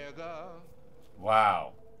 nigga.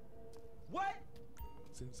 Wow. What?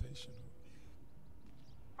 Sensational.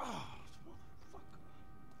 Oh,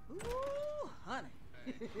 motherfucker. Ooh, honey.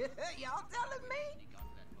 Y'all telling me?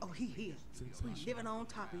 Oh, he here. We living on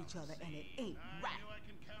top of each other, and it ain't right.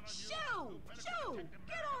 Shoo! Shoo!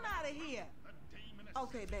 Get on out of here.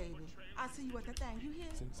 Okay, baby. I see you at the thing. You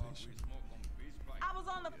hear? Sensation. I was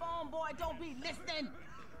on the phone, boy. Don't be listening.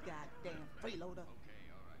 Goddamn freeloader.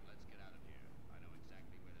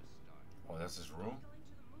 Oh, that's his room?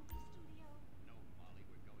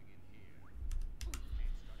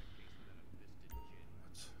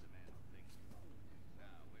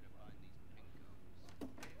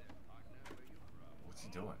 What's he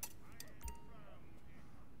doing?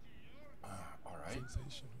 All right.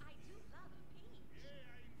 Sensation.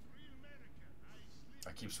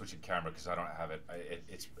 I keep switching camera because I don't have it.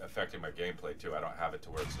 It's affecting my gameplay too. I don't have it to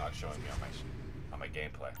where it's not showing me on my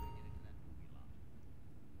gameplay.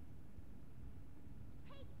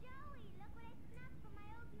 Hey, Joey, look what I snapped from my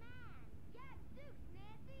old man. Yeah, Dukes,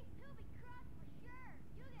 Nancy. He'll be cross for sure.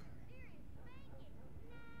 You'll get a serious spanking.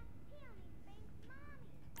 Nah, he only spanks mommy.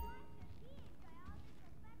 Why should he enjoy all this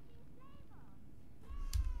affecting flavor?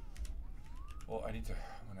 Well, I need to.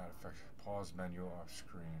 I'm not affect. Pause menu off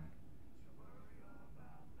screen.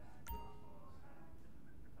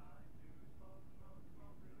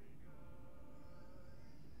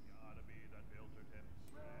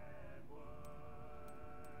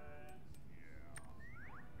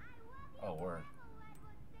 Oh, word.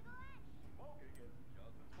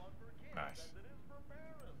 Nice.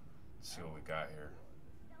 Let's see what we got here.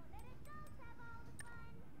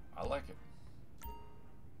 I like it.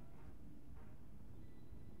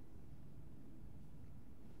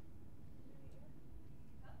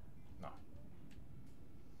 No.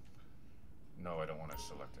 No, I don't want to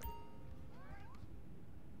select it.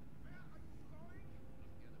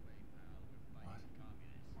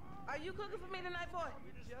 Are you cooking for me tonight, boy?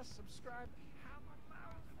 Just subscribe.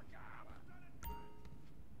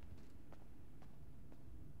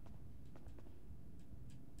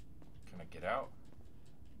 Can I get out?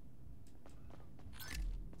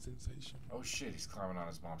 Sensation. Oh shit, he's climbing on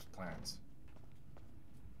his mom's plants.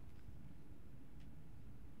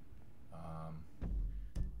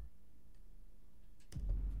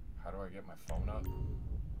 How do I get my phone up?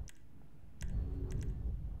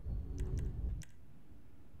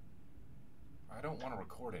 I don't want to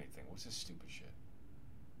record anything. What's this stupid shit?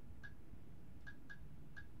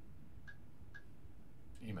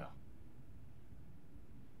 Email.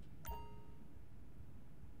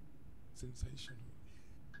 Sensational.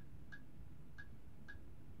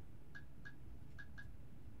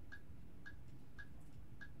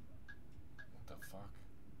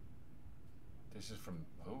 This is from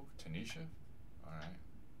who? Tanisha? All right.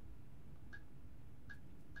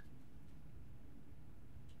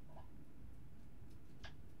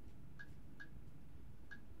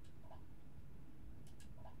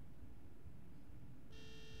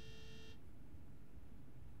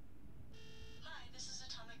 Hi, this is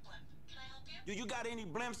Atomic Blimp. Can I help you? Do you got any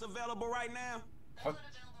blimps available right now? What? Not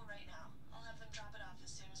available right now. I'll have them drop it off as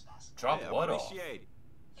soon as possible. Drop what off? Appreciate it.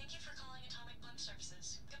 Thank you for calling Atomic Blimp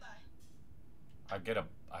Services. Goodbye. I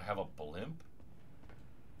have a blimp?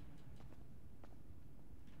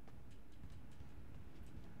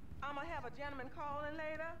 I'm gonna have a gentleman calling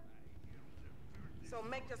later, so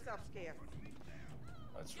make yourself scarce.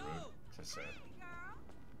 That's rude to say.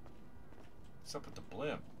 What's up with the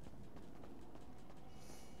blimp?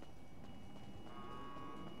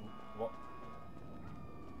 What?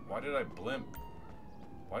 Why did I blimp?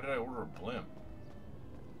 Why did I order a blimp?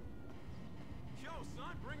 Yo,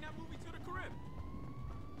 son, bring that movie to the crib.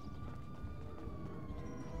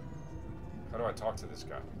 How do I talk to this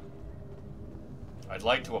guy? I'd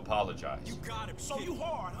like to apologize. You got him. So you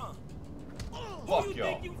hard, huh? Fuck Who you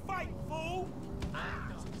y'all. think you fighting, fool?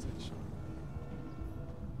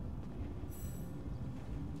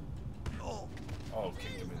 Oh,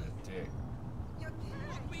 kicked him in the dick.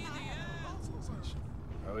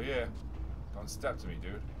 Oh yeah. Don't step to me,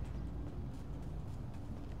 dude.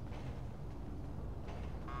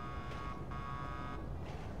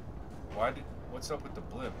 What's up with the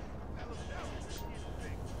blimp?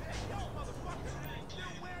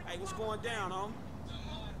 Hey, what's going down, homie?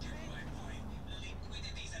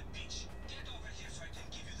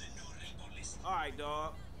 All right,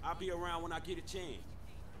 dog. I'll be around when I get a chance.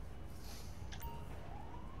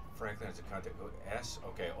 Franklin has a contact. Oh, S?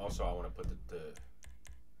 Okay, also I want to put the...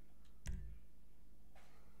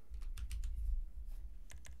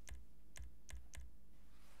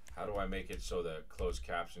 How do I make it so the closed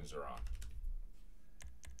captions are on?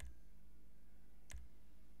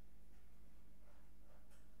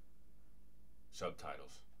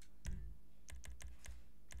 Subtitles.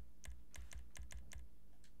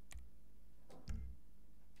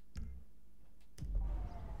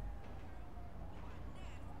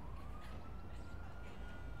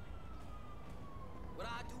 What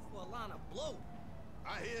I do for a line of blow?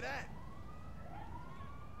 I hear that.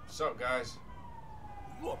 What's up, guys?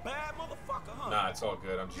 You a bad motherfucker, huh? Nah, it's all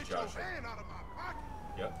good. I'm just Get your joshing. hand out of my pocket.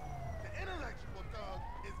 Yep. The intellectual thug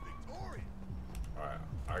is victorious. Alright,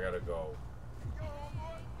 I gotta go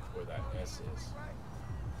where that S is.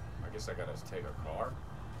 I guess I gotta take a car.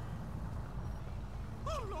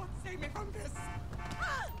 Oh, Lord, save me from this.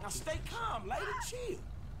 Now stay calm, lady. Chill.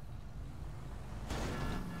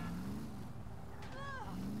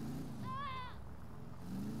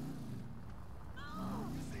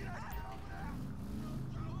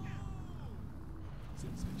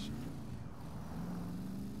 Sensation.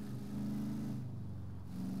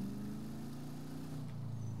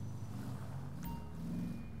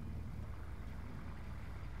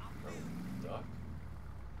 Oh, duck.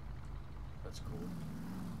 That's cool.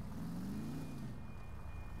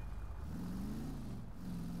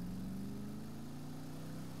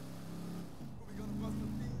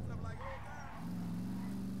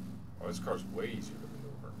 Oh, this car's way easier to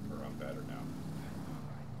maneuver. Or I'm better now.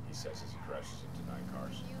 He says as he crashes into 9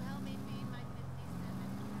 cars. Can you help me feed my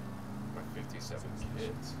 57? My 57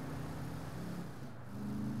 kids.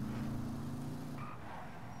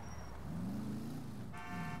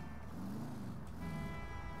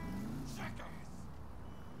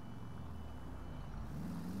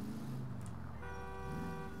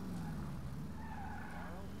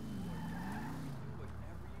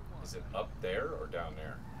 Is it up there or down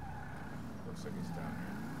there? Looks like it's down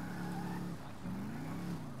there.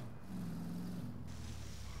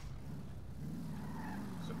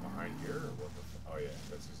 Is it behind here or what the oh yeah,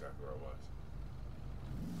 that's exactly where I was.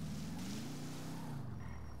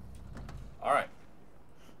 Alright.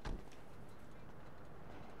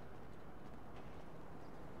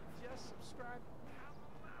 Just subscribe.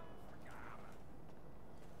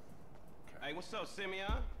 Hey, what's up,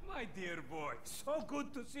 Simeon? My dear boy, so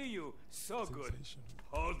good to see you. So good. Sensational.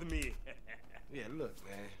 Hold me. Yeah, look,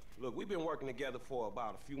 man. Look, we've been working together for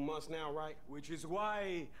about a few months now, right? Which is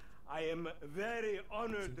why I am very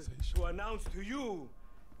honored Sensation. to announce to you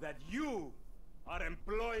that you are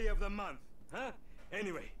Employee of the Month. Huh?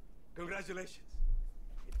 Anyway, congratulations.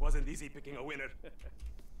 It wasn't easy picking a winner.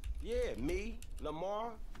 Yeah, me,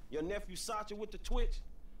 Lamar, your nephew Sacha with the Twitch.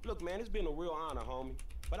 Look, man, it's been a real honor, homie.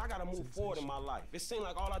 But I gotta move forward in my life. It seems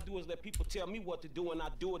like all I do is let people tell me what to do and I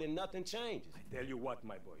do it and nothing changes. I tell you what,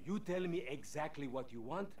 my boy. You tell me exactly what you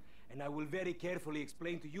want, and I will very carefully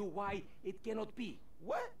explain to you why it cannot be.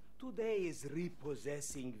 What? Today is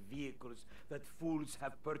repossessing vehicles that fools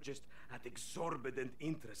have purchased at exorbitant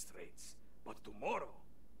interest rates. But tomorrow,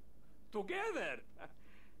 together,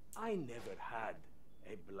 I never had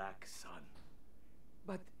a black son.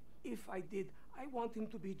 But if I did, I want him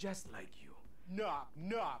to be just like you. Knock,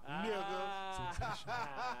 knock, nigga.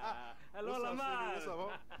 Hello, What's up, Lamar. City? What's up,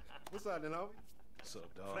 homie? What's up, then, homie? What's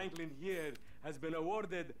up, dog? Franklin here has been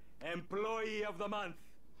awarded Employee of the Month.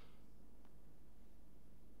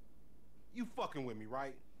 You fucking with me,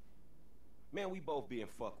 right? Man, we both being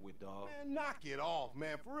fucked with, dog. Man, knock it off,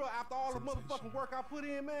 man. For real, after all the motherfucking work I put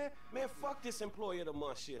in, man. Man, fuck this Employee of the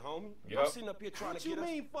Month shit, homie. Yep. I'm sitting up here trying What to you get us...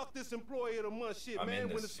 mean, fuck this Employee of the Month shit, I'm man? in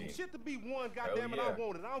When this there's some scene. shit to be won, Hell goddamn it, yeah. I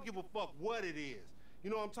want it. I don't give a fuck what it is. You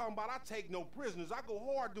know what I'm talking about? I take no prisoners. I go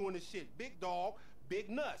hard doing this shit. Big dog, big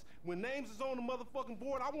nuts. When names is on the motherfucking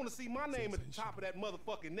board, I want to see my name at the top of that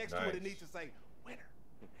motherfucking next to it. It Nice. needs to say, winner.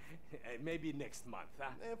 Maybe next month,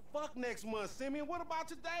 huh? Man, fuck next month, Simeon. What about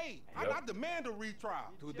today? Yep. I demand a retrial.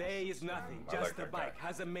 Today is nothing, I just like a that bike. guy.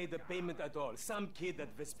 Hasn't made a payment at all. Some kid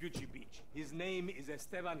at Vespucci Beach. His name is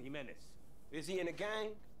Esteban Jimenez. Is he in the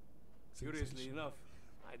gang? Curiously enough,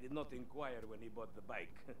 I did not inquire when he bought the bike.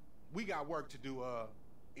 We got work to do,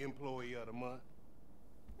 Employee of the Month.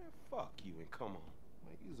 Man, fuck you and come on.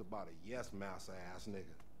 Man, you's about a yes mouse ass nigga.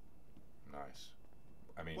 Nice.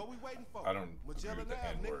 I mean, What we waiting for? I don't agree Magellan with the Ave,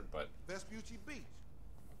 N-word, nigga. but Vespucci Beach.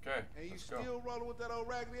 okay, And you let's still go. rolling with that old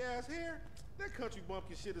raggedy ass hair? That country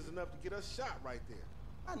bumpkin shit is enough to get us shot right there.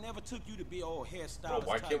 I never took you to be old hairstylist. Bro,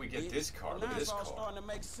 why type can't we get bitch. this car? Well, Look now at it's this all car. starting to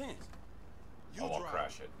make sense. You I'll drive.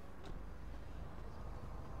 crash it.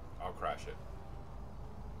 I'll crash it.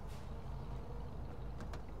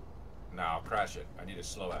 Nah, I'll crash it. I need a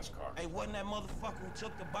slow-ass car. Hey, wasn't that motherfucker who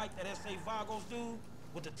took the bike, that S.A. Vagos dude?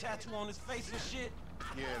 With the tattoo on his face and shit?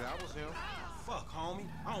 Yeah, that was him. Fuck, homie.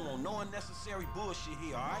 I don't want no unnecessary bullshit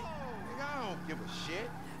here, all right? Nigga, I don't give a shit.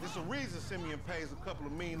 There's a reason Simeon pays a couple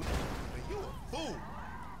of mean and you a fool.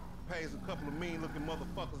 Pays a couple of mean looking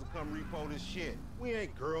motherfuckers to come repo this shit. We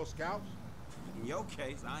ain't Girl Scouts. In your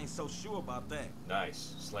case, I ain't so sure about that.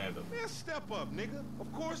 Nice. Slammed him. Man, step up, nigga.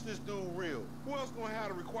 Of course this dude real. Who else gonna have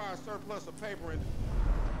to require surplus of paper and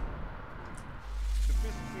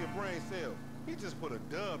deficiency of brain cells? He just put a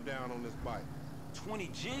dub down on this bike. 20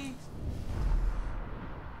 G's?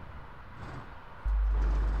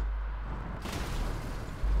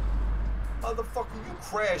 Motherfucker, you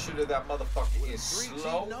crash into that motherfucker in 3G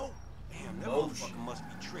slow note? Damn, that motion. motherfucker must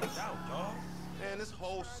be tricked out, dog. Man, this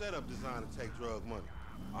whole setup designed to take drug money.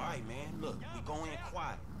 All right, man, look, we go in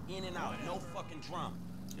quiet. In and out, no fucking drama.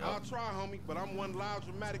 I'll try, homie, but I'm one loud,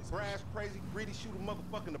 dramatic, brash, crazy, greedy, shoot a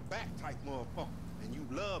motherfucker in the back type motherfucker. And you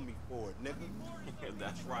love me for it, nigga.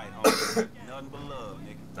 That's right, homie. Nothing but love,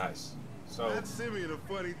 nigga. Nice. So That Simeon a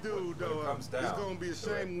funny dude, when though. it comes It's down gonna be a to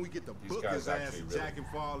shame it, when we get to these book guys his ass actually and really- jack him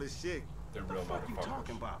for all this shit. they're What real the fuck you motherfuckers.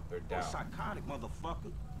 talking about? They're You're down. psychotic,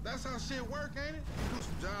 motherfucker. That's how shit work, ain't it? You do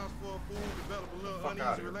some jobs for a fool, develop a little Fuck outta uneasy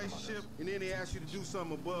here, come on, relationship, and then they ask you to do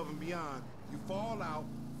something above and beyond. You fall out,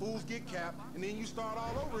 fools get capped, and then you start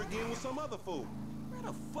all over again with some other fool.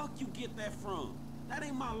 Where the fuck you get that from? That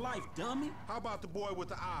ain't my life, dummy. How about the boy with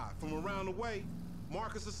the eye from around the way?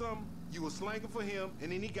 Marcus or something? You was slanking for him,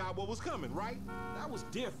 and then he got what was coming, right? That was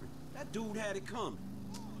different. That dude had it coming.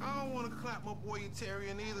 I don't want to clap my boy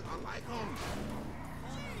Etarian either. I like him.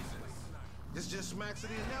 This just smacks of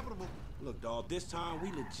the inevitable. Look, dawg, this time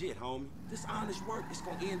we legit, homie. This honest work is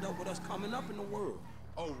gonna end up with us coming up in the world.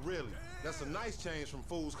 Oh, really? That's a nice change from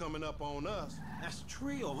fools coming up on us. That's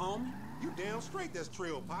trio, homie. You damn straight that's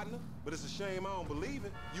trio, partner. But it's a shame I don't believe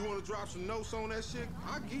it. You want to drop some notes on that shit?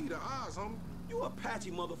 I'll give you the odds, homie. You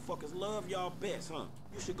Apache motherfuckers love y'all best, huh?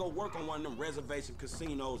 You should go work on one of them reservation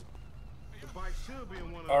casinos. The bike should be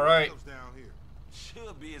in one of All the right. clubs down here.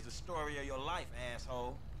 Should be is the story of your life,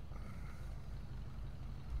 asshole.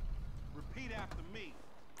 Repeat after me.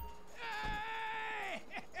 Hey!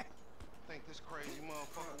 Think this crazy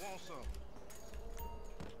motherfucker wants something.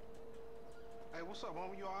 Hey, what's up,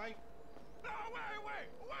 homie? You all right? No, wait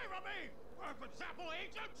from me! Work with Zappo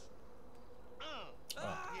agents?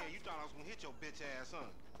 Yeah, you thought I was gonna hit your bitch ass, huh?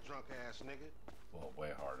 Drunk ass nigga. Well, way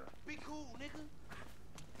harder. Be cool, nigga.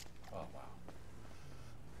 Oh wow.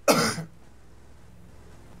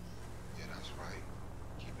 Yeah, that's right.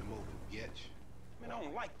 Keep it moving, bitch. Man, I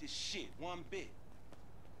don't like this shit one bit.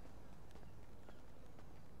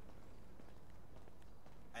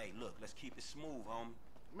 Hey, look, let's keep it smooth, homie.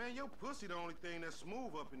 Man, your pussy the only thing that's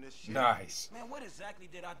smooth up in this shit. Nice. Man, what exactly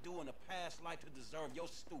did I do in a past life to deserve your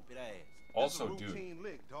stupid ass? Also, That's a dude. routine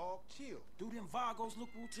lick, dog. Chill. Do them Vagos look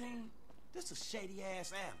routine? This a shady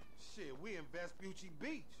ass alley. Shit, we in Vespucci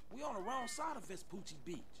Beach. We on the wrong side of Vespucci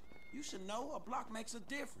Beach. You should know a block makes a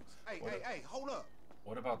difference. Hey, hold up.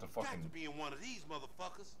 What about the Got to fucking... be in one of these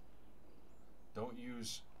motherfuckers. Don't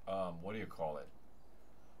use, what do you call it?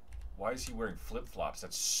 Why is he wearing flip-flops?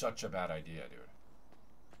 That's such a bad idea, dude.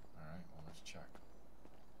 Alright, well, let's check.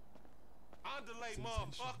 Underlay,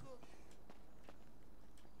 motherfucker.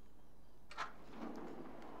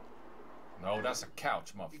 No, that's a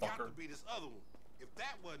couch, It got motherfucker. to be this other one. If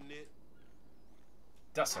that wasn't it,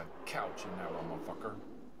 That's a couch in that one, motherfucker.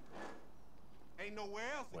 ain't nowhere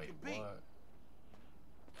else it Wait, can be. what?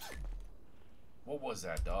 What was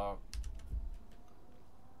that, dog?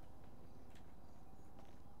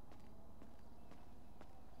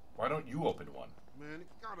 Why don't you open one? Man, it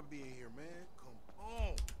gotta be in here, man. Come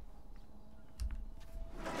on.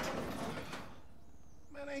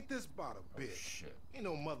 Man, ain't this about a bitch? Shit. Ain't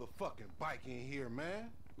no motherfucking bike in here, man.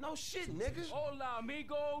 No shit, nigga. Hola,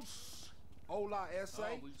 amigos. Hola, S.A.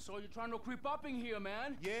 Oh, we saw you trying to creep up in here,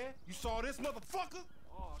 man. Yeah? You saw this motherfucker?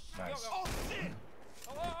 Oh, shit. Nice. Oh, shit!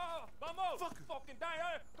 Vamos! Fucking down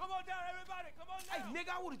here! Come on down, everybody! Come on Hey, down!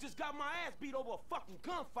 nigga, I would've just got my ass beat over a fucking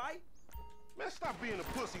gunfight. Man, stop being a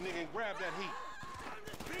pussy, nigga, and grab that heat.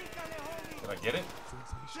 Did I get it?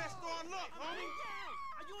 Just start luck, homie.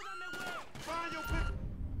 Find your bitch.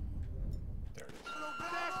 There it is.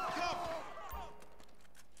 That's cover.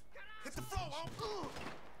 Hit the floor, homie.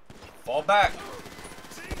 Fall back!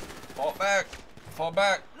 Fall back! Fall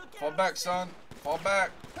back! Fall back, son! Fall back!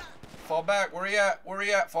 Fall back! Where he at? Where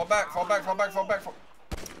he at? Fall back! Fall back! Fall back! Fall back! Fall...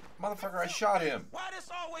 Motherfucker, I shot him! Why this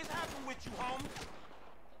always happen with you, homie?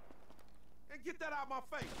 Hey, get that out my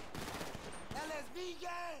face. LSD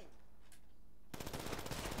gang!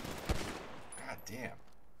 God damn.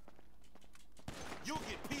 You'll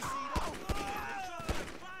get PC'd out.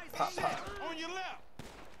 Pop, pop. On your left.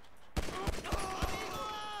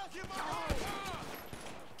 Get my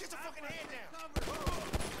Get your fucking head down.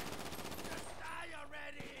 Just die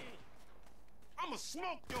already! I'ma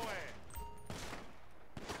smoke your ass.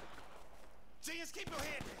 Jeans, keep your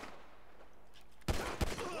head down.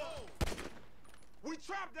 Whoa. We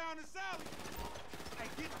trapped down this alley. Hey,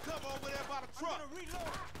 get the cover over there by the truck.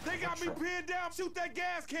 They got me pinned down. Shoot that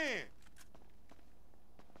gas can.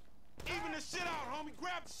 Even the shit out, homie.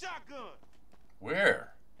 Grab the shotgun.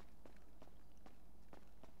 Where?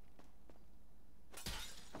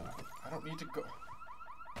 I don't need to go.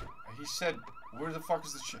 He said, where the fuck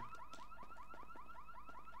is the shit?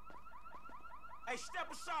 Hey,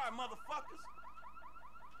 step aside, motherfuckers.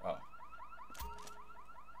 Oh.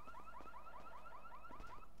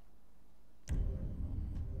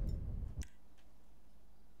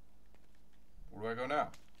 Where do I go now?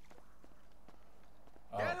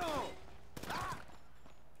 Get on! Ah.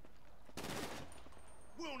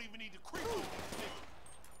 We don't even need to creep on this nigga.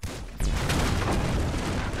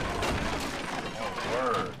 Oh,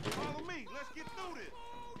 word. Follow me. Let's get through this.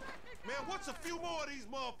 Man, what's a few more of these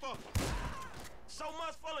motherfuckers? So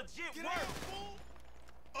much for legit Get work. out, fool.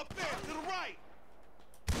 Up there, to the right.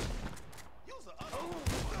 Use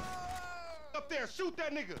a Up there, shoot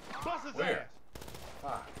that nigga. Bust his Where? ass.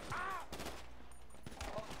 Fuck.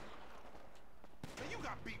 Man, you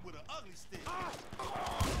got beat with an ugly stick.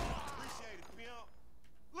 Appreciate it, pimp.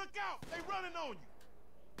 Look out, they running on you.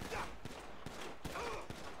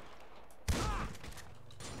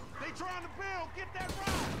 They trying to build, get that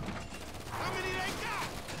ride. How many they got?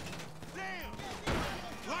 Damn.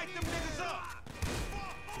 Light them niggas up.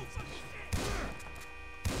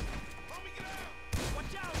 Homie, get out.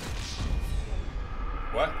 Watch out.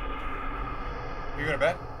 What? You gonna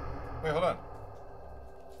bet? Wait, hold on.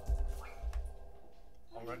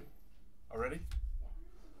 Already? Already?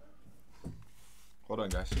 Hold on,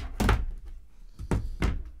 guys.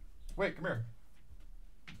 Wait, come here.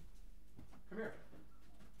 Come here.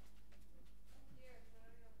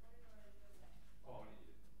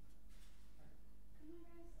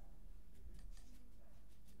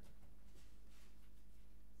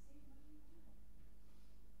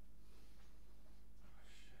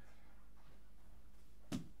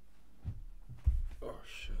 Oh,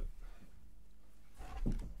 shit.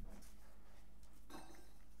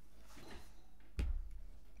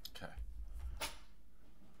 Okay.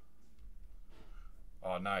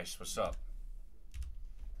 Oh, nice. What's up?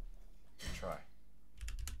 Try.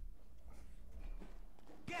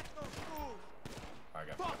 Get those fools. I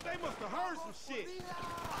got Fuck, they must have heard some shit.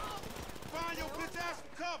 Find your bitch ass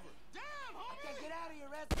some cover. Damn, homie! I can't get out of here,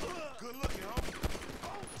 Red. Good looking, homie.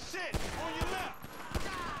 Oh, shit. On your left.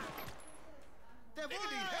 Nigga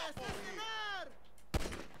need help over here.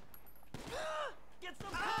 Get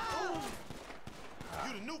some help!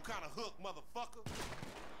 You the new kind of hook, motherfucker.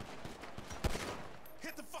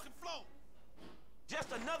 Hit the fucking floor. Just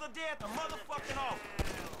another day at the motherfucking office.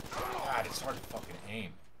 God, it's hard to fucking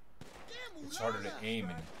aim. It's harder to aim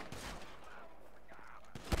and...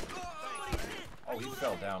 Oh, he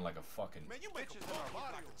fell down like a fucking... Man, you make a fuck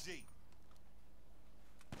like a G.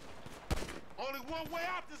 Only one way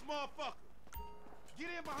out this motherfucker. Get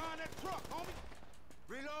in behind that truck, homie.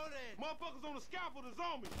 Reloading. Motherfuckers on the scaffold is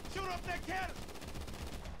on me. Shoot up that cannon.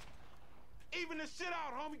 Even this shit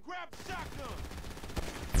out, homie. Grab the shotgun.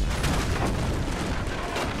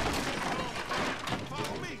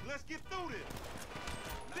 Follow me. Let's get through this.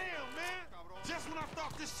 Damn, man. Just when I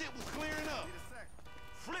thought this shit was clearing up.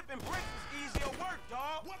 Flipping bricks is easier work,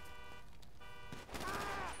 dog. What?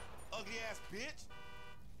 Ah! Ugly ass bitch.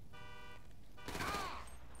 Ah!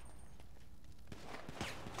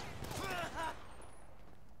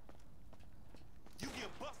 You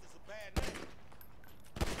get busted is a bad name.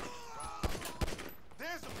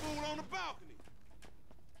 There's a fool on the balcony.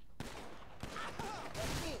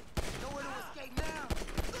 That's it. Nowhere to escape now.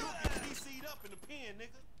 You'll get DC'd up in the pen,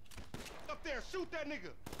 nigga. Up there, shoot that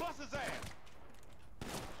nigga. Bust his ass.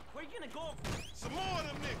 Where you gonna go? Some more of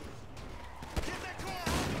them niggas. Get that car,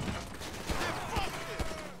 homie. Then fuck this.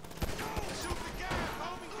 Shoot the gas,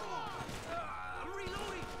 homie. Come on. I'm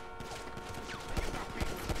reloading. You got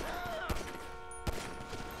people.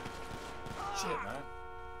 Shit, man.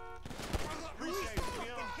 Appreciate it,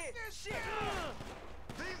 Leon. Shit.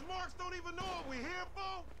 These marks don't even know what we're here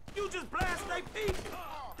for. You just blast they people.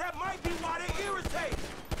 That might be why they irritate.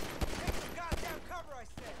 Take some goddamn cover, I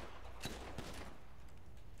said.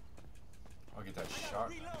 I'll get that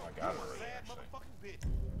shot. I got it already, Sad actually. motherfucking bitch.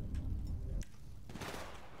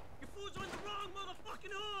 Your fools are in the wrong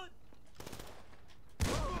motherfucking hood.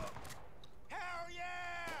 Hell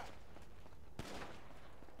yeah!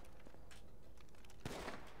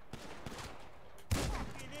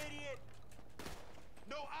 Fucking idiot.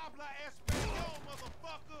 No habla español,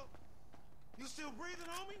 motherfucker. You still breathing,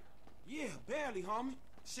 homie? Yeah, barely, homie.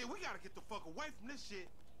 Shit, we gotta get the fuck away from this shit.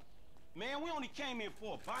 Man, we only came here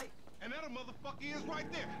for a bite. And that motherfucker is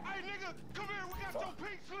right there. Hey, nigga, come here. We got your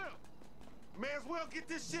pink slip. May as well get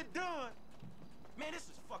this shit done. Man, this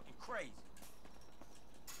is fucking crazy.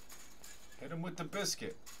 Hit him with the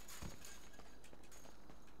biscuit.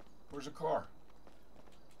 Where's the car?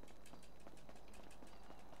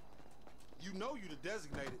 You know you the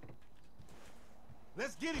designated.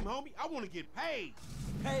 Let's get him, homie. I want to get paid.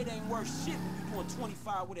 Paid ain't worth shit when you doing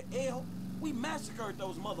 25 with an L. We massacred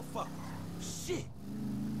those motherfuckers. Shit.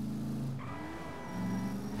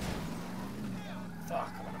 Fuck,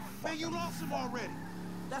 I'm gonna Man, you lost him already.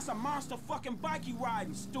 That's a monster fucking bike you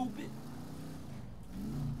riding, stupid.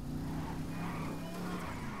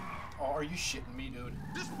 Oh, are you shitting me, dude?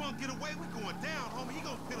 This punk get away, we going down, homie. He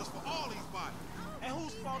gonna pit us for all these bodies. And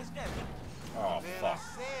whose fault is that? Oh, Man, fuck.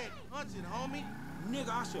 I said punch it, homie. Nigga,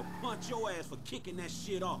 I should punch your ass for kicking that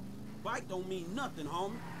shit off. Bike don't mean nothing,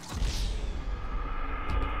 homie.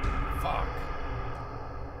 Fuck.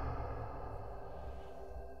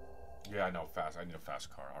 Yeah, I know, fast. I need a fast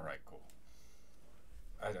car. All right, cool.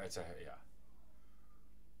 I'd say, yeah.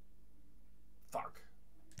 Fuck.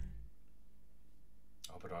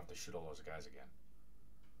 I hope I don't have to shoot all those guys again.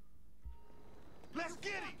 Let's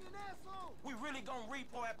get him. We really gonna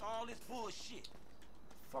repo after all this bullshit.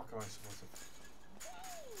 Fuck am I supposed to...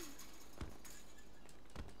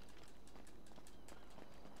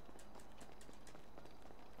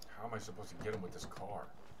 How am I supposed to get him with this car?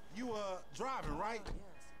 You, driving, right?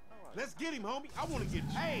 Let's get him, homie. I want to get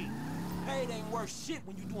paid. Paid ain't worth shit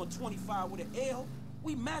when you doing 25 with an L.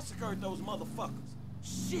 We massacred those motherfuckers.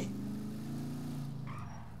 Shit.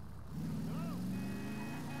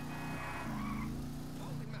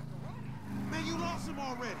 Man, you lost him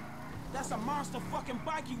already. That's a monster fucking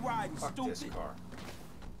bike you riding, Fuck stupid. this car.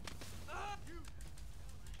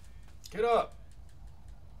 Get up.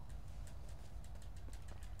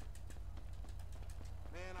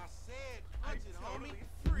 Man, I said punch it,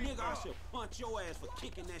 homie. Nigga, I should punch your ass for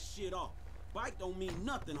kicking that shit off. Bike don't mean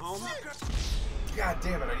nothing, homie. God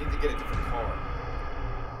damn it, I need to get a different car.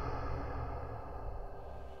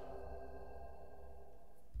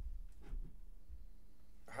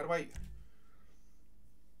 How do I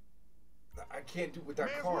can't do it with that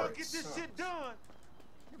Man, car. we'll It get this sucks. shit done.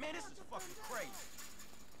 Man, this is fucking crazy.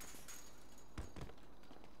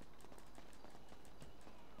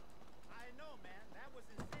 I know, man. That was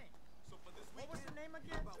insane. So for this week, what was the name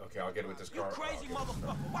again? Okay, I'll get it with this You car. crazy I'll get it with this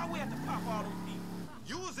car. motherfucker. Why we have to pop all them people?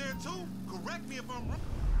 You was there too. Correct me if I'm wrong.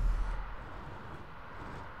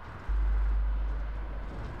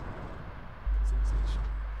 Sensation.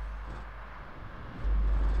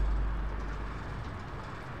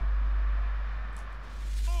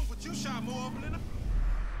 But you shot more of them than I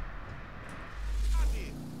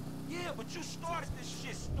did. Yeah, but you started this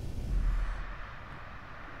shit, stupid.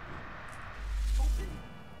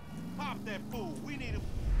 Pop that fool. We need him.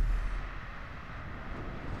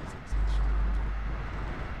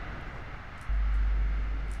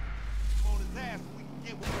 On his ass when we can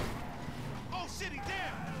get one. Oh shit, he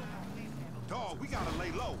down. Dog, we gotta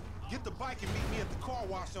lay low. Get the bike and meet me at the car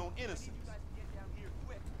wash on Innocence.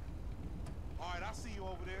 All right, I'll see you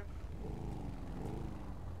over there.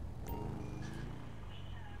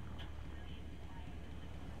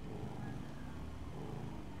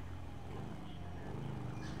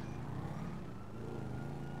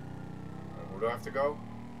 Where do I have to go?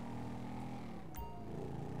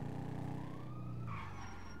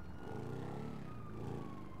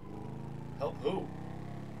 Help who?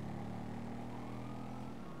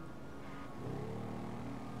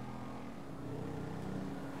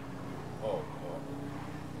 Oh,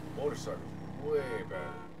 motorcycle. Way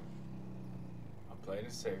better. I'm playing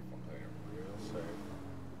it safe. I'm playing it real safe.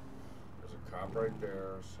 There's a cop right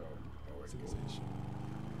there, so no way to get it.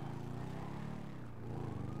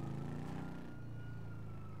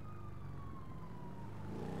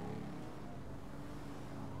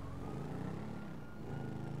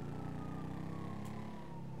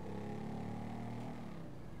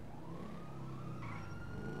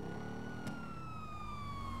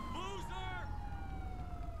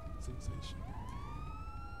 Sensation.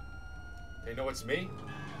 They know it's me?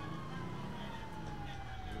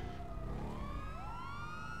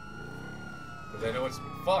 But they know it's...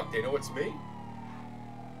 Fuck, they know it's me?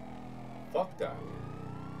 Fuck that.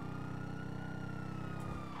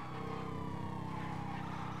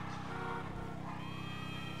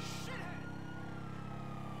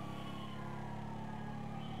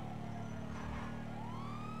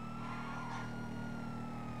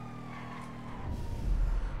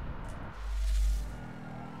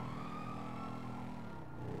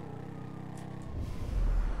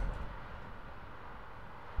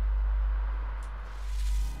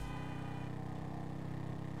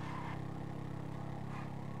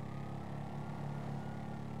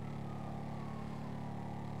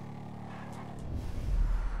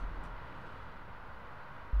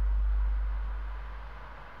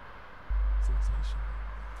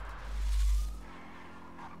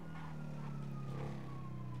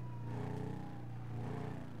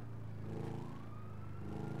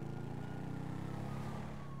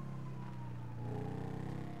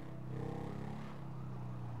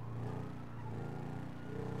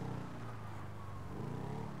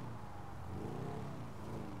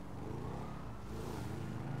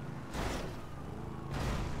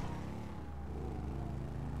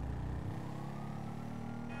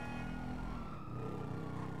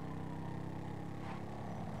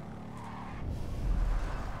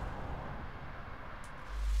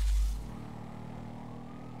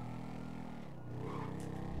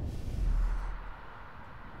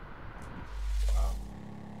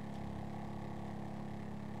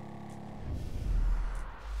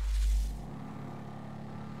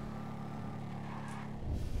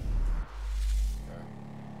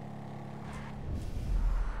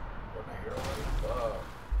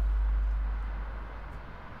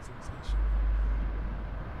 Sensation.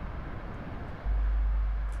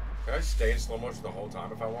 Can I stay in slow motion the whole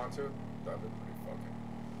time if I want to? That'd be pretty fucking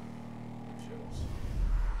chills.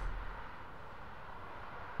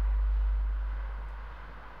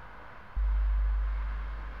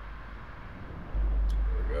 Here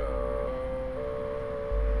we go.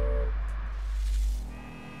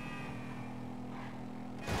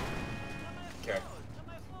 Okay.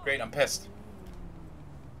 Great, I'm pissed.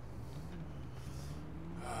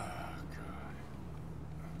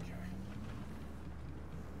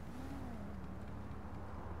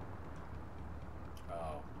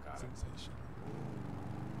 Sensation.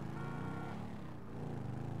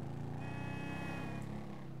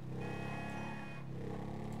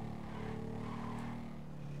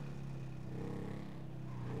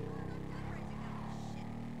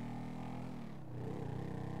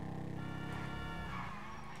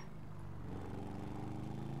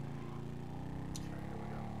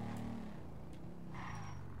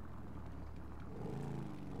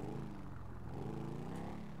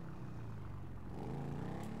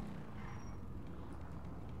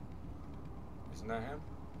 Isn't that him?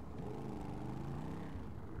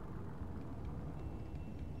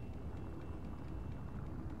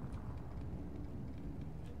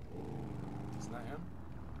 Isn't that him?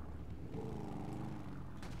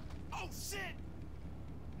 Oh shit!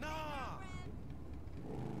 Nah!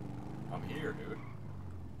 I'm here, dude.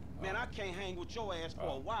 Man, I can't hang with your ass for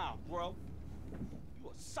a while, bro. You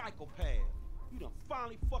a psychopath. You done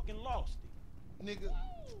finally fucking lost it. Nigga,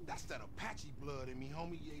 that's that Apache blood in me,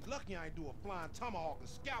 homie. You ain't lucky I ain't do a flying tomahawk and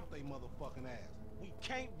scalp they motherfucking ass. We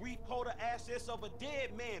can't repo the assets of a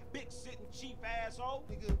dead man, big sitting chief asshole.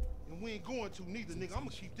 Nigga, and we ain't going to neither, nigga. I'ma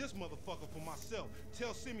keep this motherfucker for myself.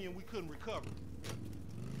 Tell Simeon we couldn't recover.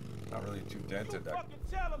 Not really too dented. You fucking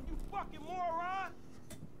tell him, you fucking moron!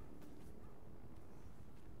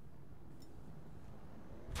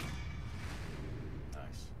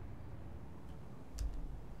 Nice.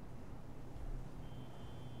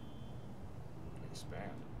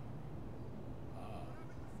 Expand. Ah.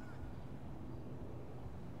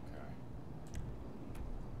 Okay.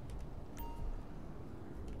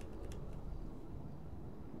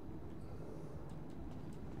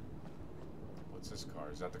 What's this car?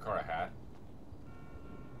 Is that the car I had?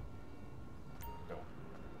 No.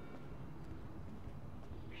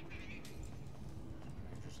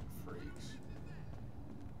 Rangers and freaks.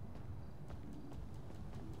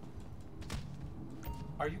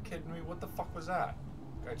 Are you kidding me? What the fuck was that?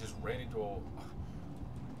 Guy just ran into a...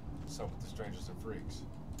 Some with the strangers and freaks.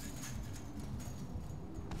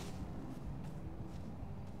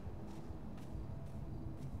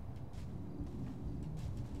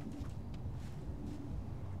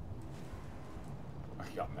 I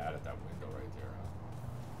got mad at that window right there, huh?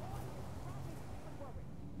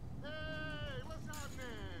 Hey, what's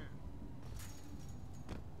happening?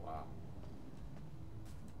 Wow.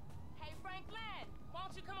 Hey, Franklin, why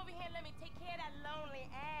don't you come over here and let me take care of that lonely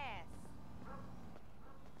ass?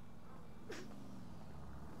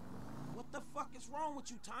 What the fuck is wrong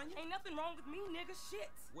with you, Tanya? Ain't nothing wrong with me, nigga. Shit.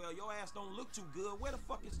 Well, your ass don't look too good. Where the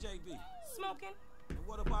fuck is JB? Smoking. And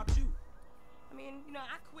what about you? I mean, you know,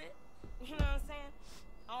 I quit. You know what I'm saying?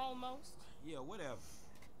 Almost. Yeah, whatever.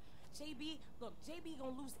 JB, look, JB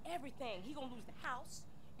gonna lose everything. He gonna lose the house.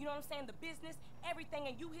 You know what I'm saying? The business, everything.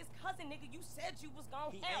 And you his cousin, nigga. You said you was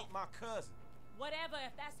gonna He help. ain't my cousin. Whatever,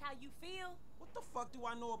 if that's how you feel. What the fuck do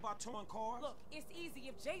I know about towing cars? Look, it's easy.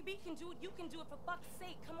 If JB can do it, you can do it, for fuck's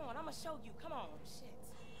sake. Come on, I'ma show you. Come on, shit.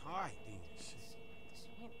 All right, then. Shit.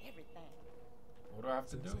 Show him everything. What do I have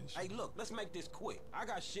to do? Hey, look, let's make this quick. I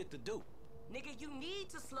got shit to do. Nigga, you need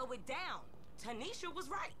to slow it down. Tanisha was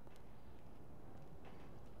right.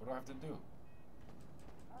 What do I have to do?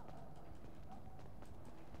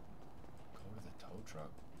 Go to the tow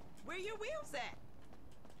truck. Where your wheels at?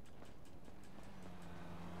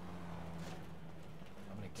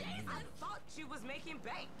 I'm gonna get you. I thought you was making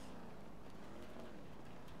bank.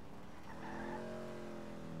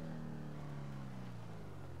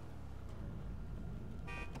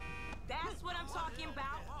 That's what I'm talking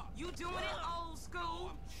about. You doing it old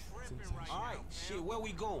school. All right, shit, where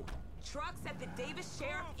we going? Trucks at the Davis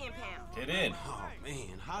Sheriff Impound. Get in. Oh,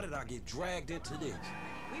 man, how did I get dragged into this?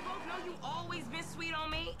 We both know you always been sweet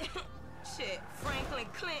on me. Shit, Franklin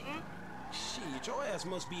Clinton. Shit, your ass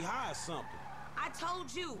must be high or something. I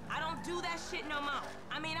told you, I don't do that shit no more.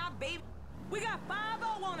 I mean, I baby. We got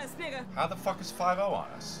 5-0 on us, nigga. How the fuck is 5-0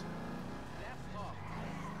 on us?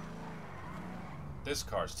 This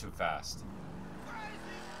car's too fast.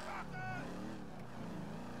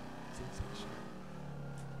 Sensation.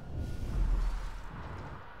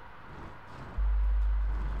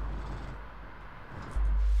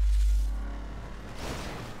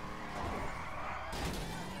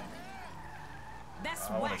 That's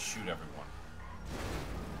I want to whack. shoot everyone.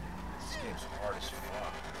 This game's hard as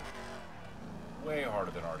fuck. Way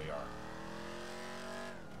harder than RDR.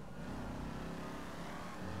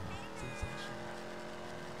 Sensation.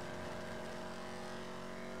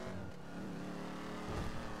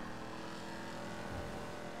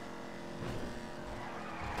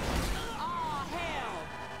 Oh, hell.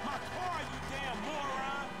 My car, you damn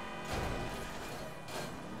moron!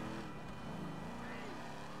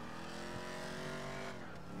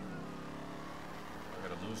 I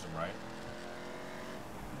gotta lose him, right?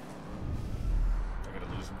 I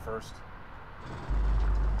gotta lose him first.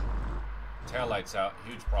 Taillights out,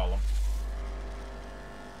 huge problem.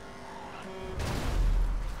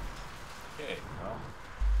 Okay, well.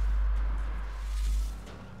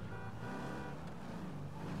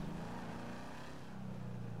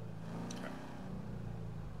 Okay.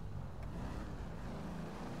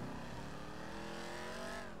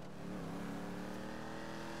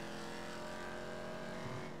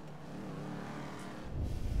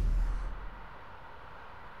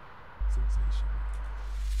 Sensation.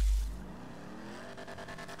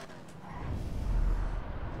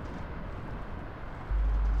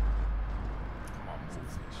 Come on, move.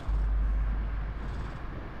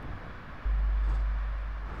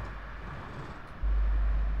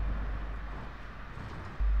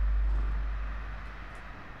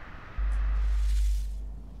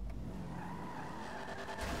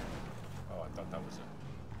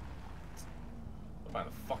 Find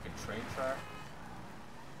the fucking train track.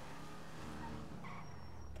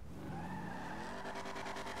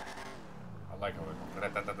 I like how it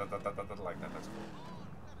like that. That's cool.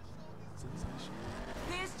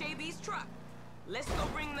 Here's JB's truck. Let's go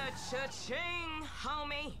bring the cha-ching,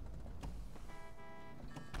 homie.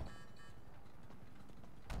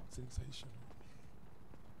 Sensational.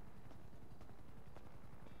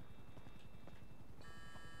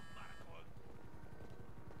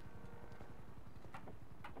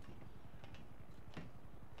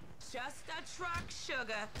 Just a truck,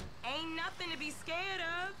 sugar. Ain't nothing to be scared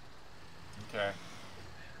of. Okay.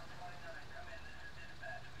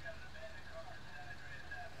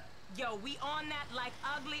 Yo, we on that like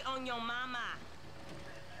ugly on your mama.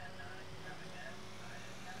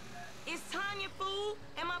 It's Tanya, fool,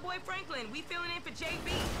 and my boy Franklin. We filling in for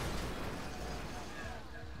JB.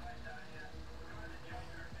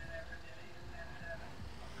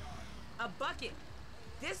 A bucket.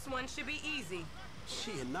 This one should be easy.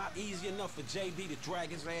 Shit, not easy enough for JB to drag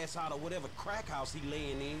his ass out of whatever crack house he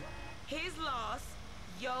laying in. His loss,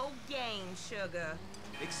 your gain, sugar.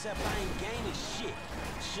 Except I ain't gaining shit,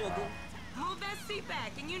 sugar. Move that seat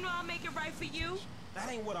back, and you know I'll make it right for you. That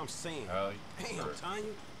ain't what I'm saying. Damn, sure. Tanya.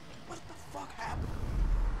 What the fuck happened?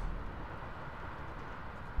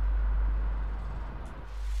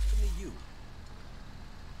 Listen to you.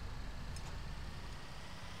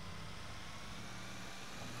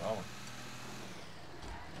 I'm going.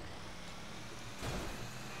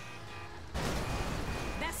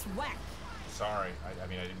 That's whack. Sorry. I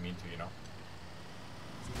mean, I didn't mean to, you know.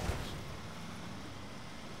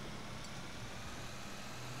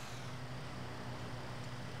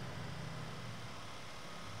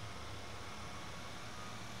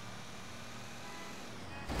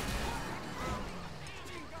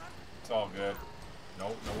 It's all good.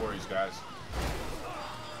 No worries, guys.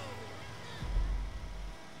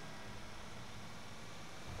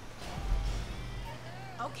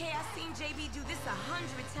 Okay, I've seen JB do this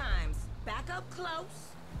 100 times. Back up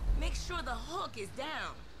close. Make sure the hook is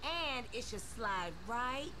down. And it should slide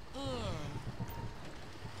right in.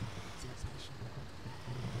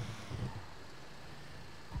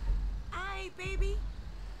 Aight, baby.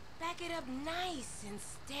 Back it up nice and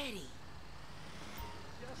steady.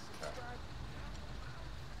 Okay.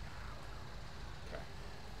 Okay.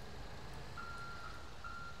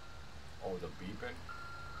 Oh, the beeping?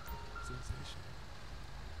 Sensation.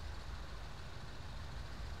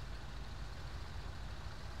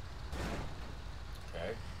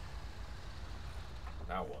 Okay.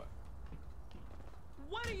 Now what?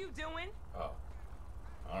 What are you doing? Oh.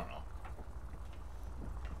 I don't know.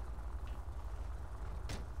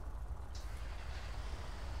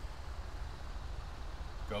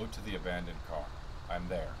 Go to the abandoned car. I'm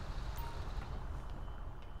there.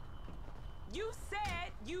 You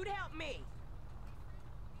said you'd help me.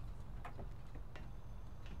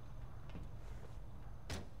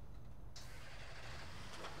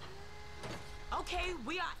 Okay,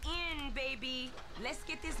 we are in, baby. Let's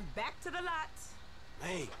get this back to the lot.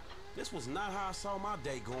 Hey, this was not how I saw my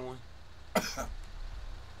day going. All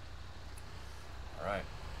right.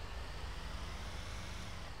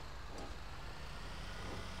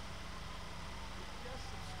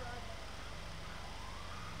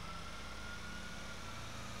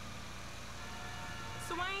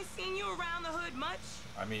 So I ain't seen you around the hood much?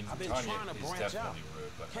 I mean, I've been Tanya trying to is branch definitely out.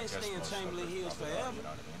 rude, but Can't I guess stay in most Chamberlain suburbs Hills probably are, forever. you know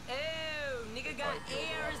what I mean? Oh, nigga got Oh,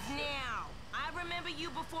 airs God. now. I remember you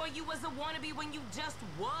before you was a wannabe when you just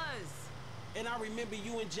was. And I remember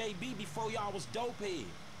you and JB before y'all was dopehead.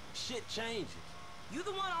 Shit changes. You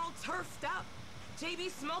the one all turfed up.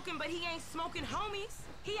 JB smoking, but he ain't smoking homies.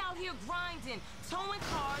 He out here grinding, towing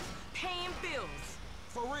cars, paying bills.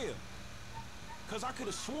 For real. Cause I could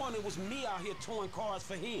have sworn it was me out here towing cars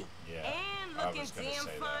for him. Yeah. And I looking was gonna damn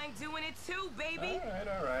say fine doing it too, baby.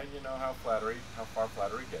 All right. You know how far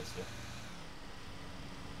flattery gets you.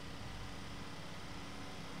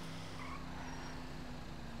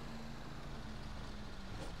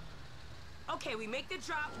 Okay, we make the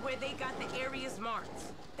drop where they got the areas marked.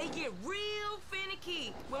 They get real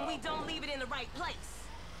finicky when we don't leave it in the right place.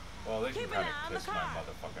 Well, they can Keep an kind eye on of the kiss my car.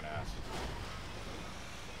 motherfucking ass.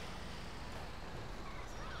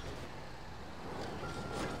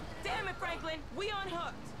 Damn it, Franklin, we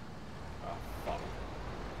unhooked. Oh, fuck.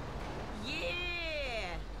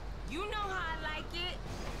 Yeah, you know how I like it.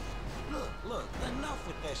 Look, enough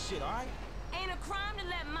with that shit, all right? Ain't a crime to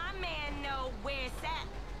let my man know where it's at.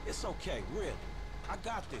 It's okay, really. I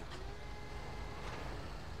got this.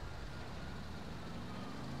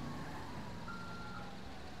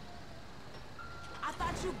 I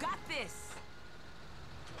thought you got this.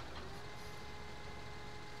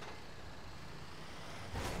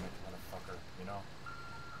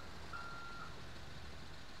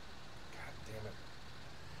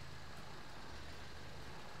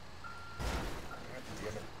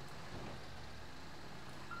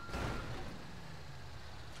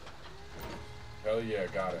 Hell yeah,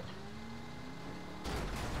 got it.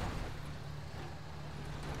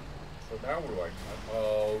 So now what do I...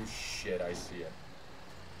 Oh, shit, I see it.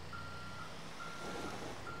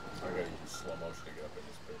 I gotta use slow motion to get up in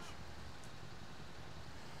this bitch.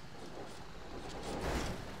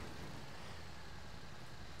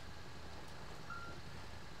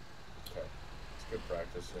 Okay. It's good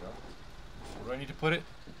practice, you know? Where do I need to put it?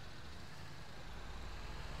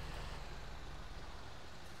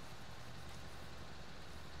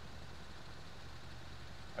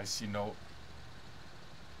 I see no...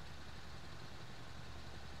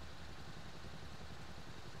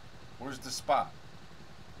 Where's the spot?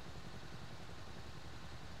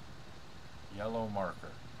 Yellow marker.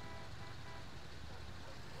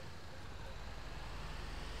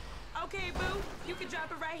 Okay, boo. You can drop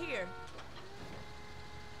it right here.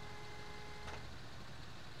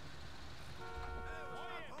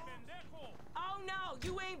 Oh no,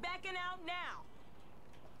 you ain't backing out now.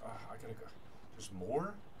 I gotta go. There's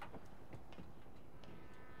more?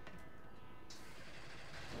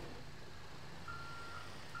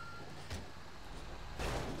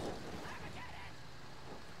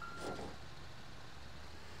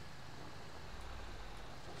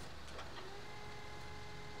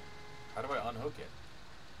 How do I unhook it?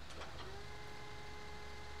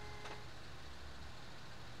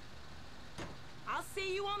 I'll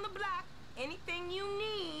see you on the block. Anything you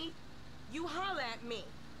need, you holler at me.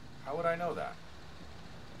 How would I know that?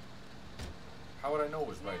 How would I know it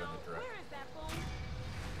was right on the direct? Where is that fool?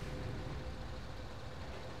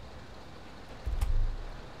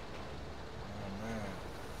 Oh man.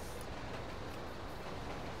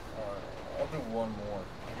 Alright, I'll do one more.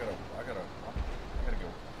 I gotta go.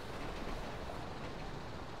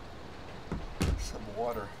 Some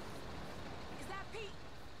water. Is that Pete?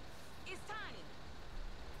 It's Tiny.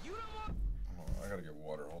 You don't want... Oh, I gotta get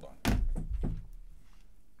water. Hold on.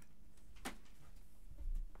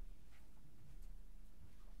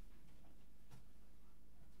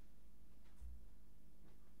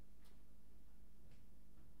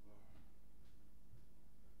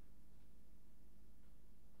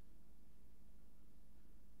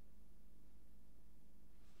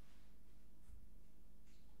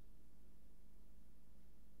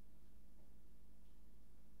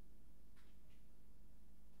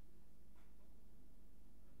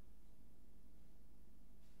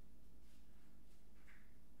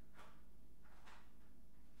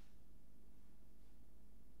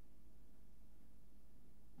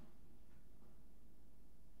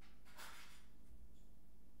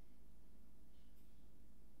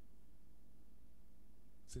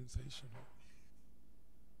 Sensational.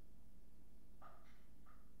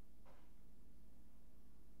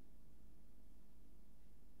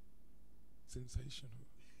 Sensational.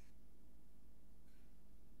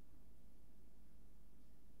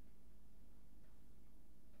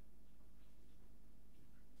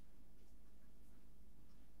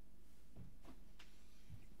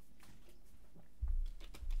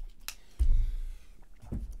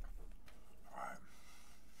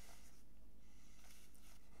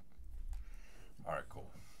 Alright, cool.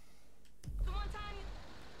 Come on, Tanya.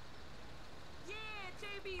 Yeah,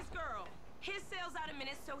 JB's girl. His sale's out a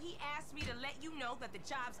minute, so he asked me to let you know that the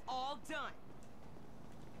job's all done.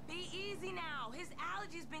 Be easy now. His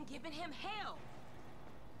allergies been giving him hell.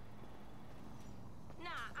 Nah,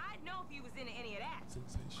 I'd know if he was into any of that.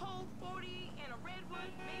 Cold 40 and a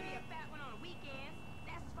redwood, maybe a fat one on the weekends.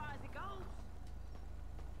 That's as far as it goes.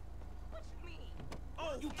 What you mean?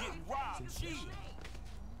 Oh, you getting robbed, G.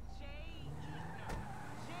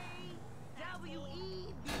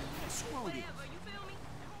 W-E-B, whatever, you feel me?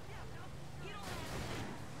 You don't have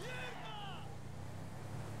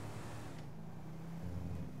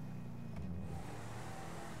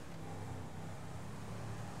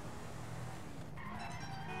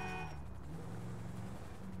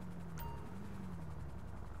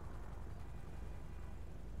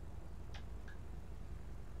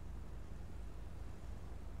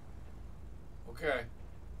Okay.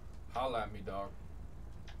 Holla at me, dog.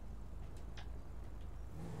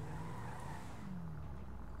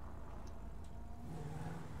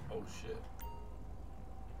 Oh shit.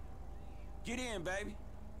 Get in, baby.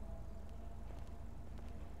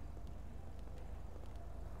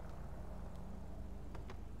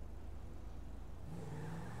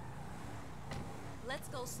 Let's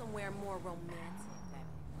go somewhere more romantic.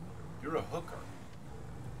 You're a hooker.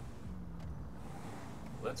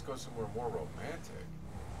 Let's go somewhere more romantic.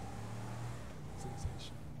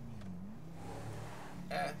 Sensation.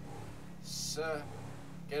 Sir,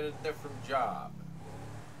 get a different job.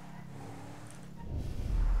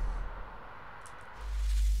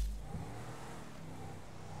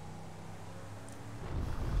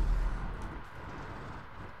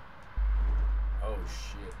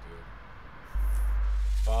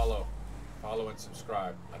 Follow and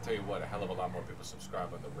subscribe. I'll tell you what, a hell of a lot more people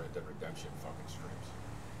subscribe on the Red Dead Redemption fucking streams.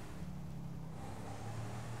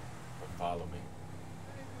 But follow me.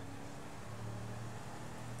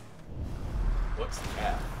 What's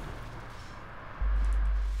F?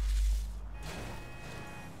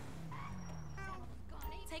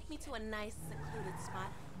 Take me to a nice, secluded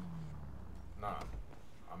spot. Nah,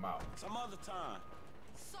 I'm out. Some other time.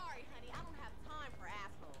 Sorry, honey, I don't have time for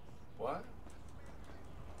assholes. What?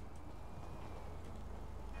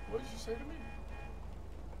 What did you say to me?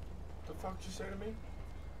 The fuck did you say to me?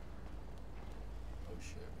 Oh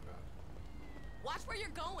shit, we got it. Watch where you're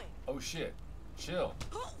going. Oh shit. Chill.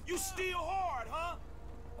 You steal hard, huh?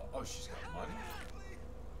 Oh, she's got money?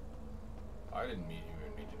 I didn't mean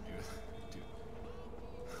you need to do that. Dude.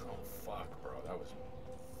 Oh fuck, bro. That was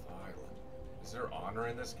violent. Is there honor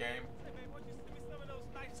in this game? Hey, man, why don't you send me some of those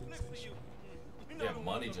nice flips for you? You know Yeah, the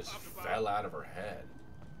money ones I'm just talking about. fell out of her head.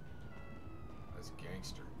 That's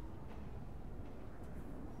gangster.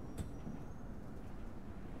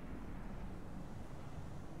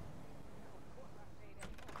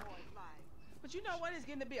 But you know what? It's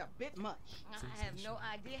getting to be a bit much. I have no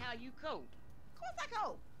idea how you cope. Of course I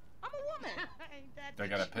cope. I'm a woman. Ain't that They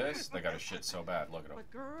gotta piss? They gotta shit so bad. Look at them. But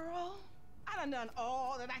girl, I done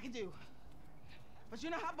all that I can do. But you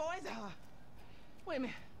know how boys are. Wait a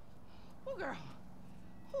minute. Oh, girl.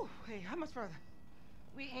 Whew, hey, how much further?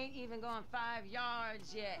 We ain't even gone 5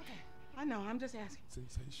 yards yet. I know, I'm just asking.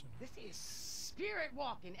 Sensational. This is spirit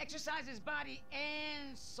walking. Exercises body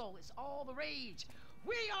and soul. It's all the rage.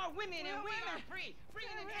 We are women and we are free. Free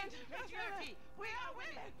in the end of patriarchy. We are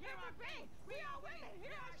women. You are free. We are women. Here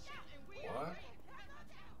are shouting. We are What? free.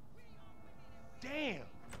 Damn.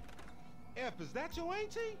 F, is that your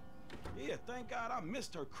auntie? Yeah, thank God I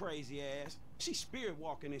missed her crazy ass. She's spirit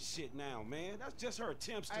walking and shit now, man. That's just her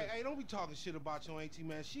attempts to... Hey, don't be talking shit about your auntie,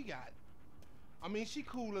 man. She got it. I mean, she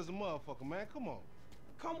cool as a motherfucker, man. Come on.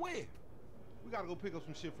 Come where? We gotta go pick up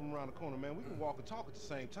some shit from around the corner, man. We can walk and talk at the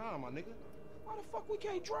same time, my nigga. Why the fuck we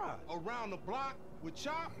can't drive? Around the block with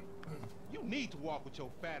Chop? You need to walk with your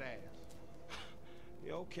fat ass.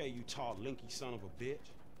 Yeah, okay, you tall, linky son of a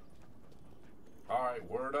bitch. Alright,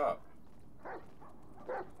 word up. Come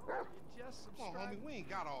on, homie. We ain't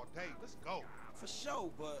got all day. Let's go. For sure,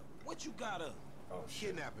 but what you got up? Oh, shit.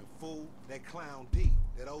 Kidnapping, fool. That clown D.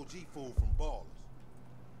 That OG fool from Ballers.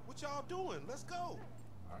 What y'all doing? Let's go.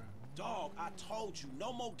 Dog, I told you,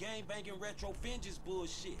 no more gang-banging retro vengeance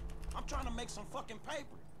bullshit. I'm trying to make some fucking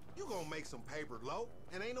paper. You gonna make some paper, Lo.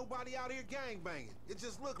 And ain't nobody out here gang-banging. It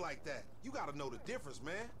just look like that. You gotta know the difference,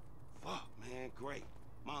 man. Fuck, man, great.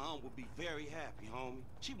 My aunt will be very happy, homie.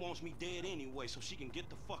 She wants me dead anyway so she can get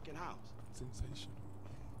the fucking house. Sensational.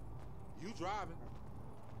 You driving.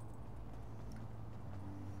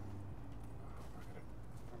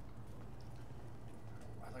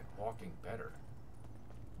 I like walking better.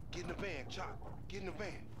 Get in the van, Chop. Get in the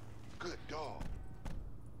van. Good dog.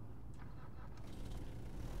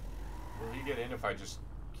 Will he get in if I just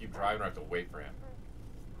keep driving or I have to wait for him?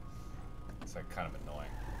 It's like kind of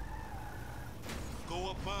annoying.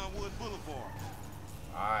 Go up Vinewood Boulevard.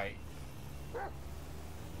 Alright.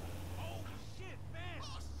 Oh, shit, man.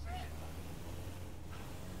 Oh, shit.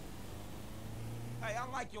 Hey, I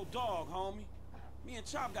like your dog, homie. Me and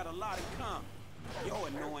Chop got a lot in common. Yo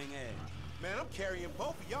annoying ass. Man, I'm carrying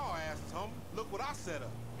both of y'all asses, homie. Look what I set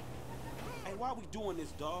up. Hey, why we doing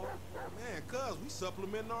this, dog? Man, cuz we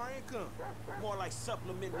supplementing our income. More like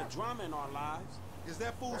supplementing the drama in our lives. Is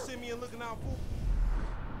that fool Simeon looking out for?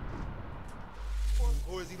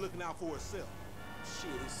 Or is he looking out for himself?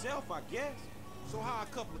 Shit, himself, I guess. So how a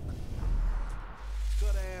couple of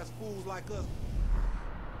gutter-ass fools like us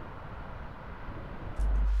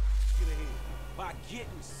get ahead? By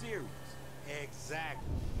getting serious.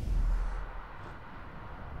 Exactly.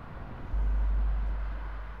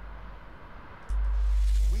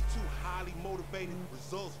 We two highly motivated,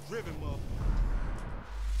 results-driven motherfuckers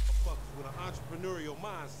with an entrepreneurial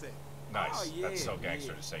mindset. Nice. Oh, yeah, That's so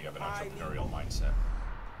gangster to say you have an Highly entrepreneurial mindset.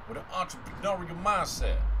 With an entrepreneurial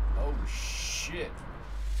mindset. Oh, shit.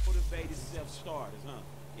 Motivated self-starters, huh?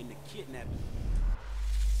 In the kidnapping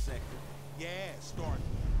sector. Yeah, start.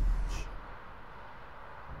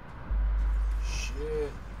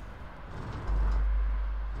 Shit.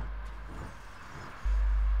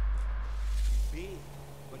 Big,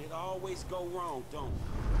 but it always go wrong, don't it?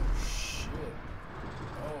 Shit.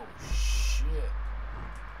 Oh, shit.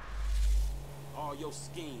 All your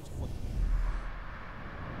schemes for...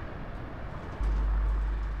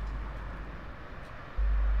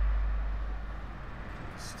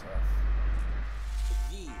 It's tough.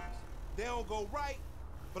 For years. They don't go right,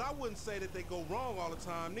 but I wouldn't say that they go wrong all the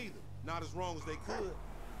time neither. Not as wrong as they could.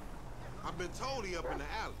 I've been told he up in the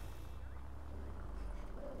alley.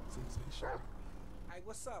 Sensational. Hey,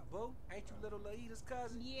 what's up, boo? Ain't you little Laida's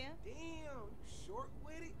cousin? Yeah. Damn, you short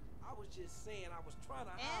with it? I was just saying I was trying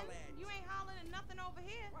to holler at You ain't hollering at nothing over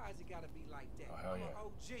here. Why's it gotta be like that? Oh, hell yeah. I'm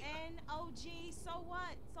an OG. And OG, so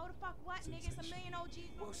what? So the fuck what, nigga? It's a million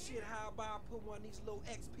OGs. Well, shit, how about I put one of these little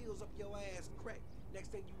X pills up your ass and crack?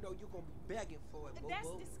 Next thing you know, you're gonna be begging for it, boo. That's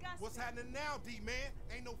disgusting. What's happening now, D-man?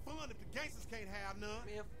 Ain't no fun if the gangsters can't have none.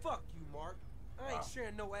 Man, fuck you, Mark. I ain't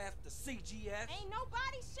sharing no ass with the CGS. Ain't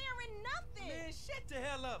nobody sharing nothing. Man, shut the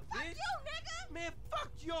hell up, fuck bitch. you, nigga. Man, fuck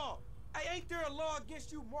y'all. Hey, ain't there a law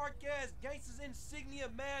against you mark-ass gangsters, insignia,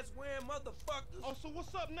 mask-wearing motherfuckers? Oh, so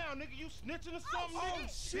what's up now, nigga? You snitching or something, Oh, nigga?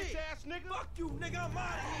 shit. Bitch-ass nigga. Fuck you, nigga. I'm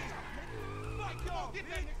out of here. Fuck y'all, Get bitch.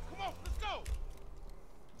 that nigga. Come on, let's go.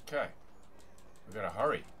 Okay. We gotta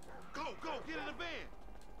hurry. Go, get in the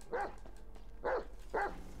van.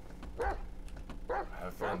 I have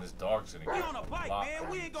a feeling this dog's gonna We get on a bike, locked. man.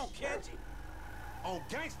 We ain't gonna catch it. On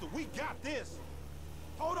gangster, we got this.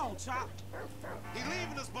 Hold on, Chop. He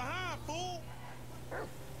leaving us behind, fool.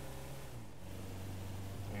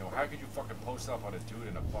 You know, how could you fucking post up on a dude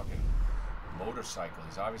in a fucking motorcycle?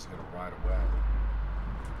 He's obviously gonna ride away.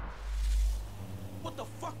 What the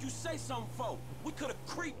fuck you say something for? We could have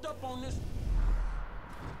creeped up on this.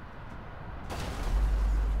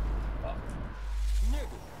 Nigga.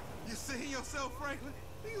 You see yourself, Franklin?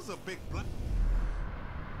 He was a big black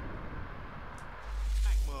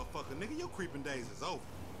motherfucker, nigga. Your creeping days is over.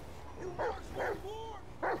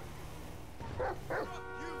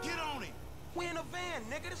 Get on him. We in a van,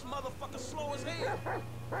 nigga. This motherfucker slow as hell.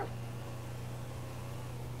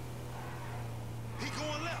 He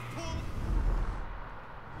going left, pull.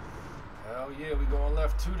 Hell yeah, we going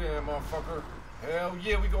left too there, motherfucker. Hell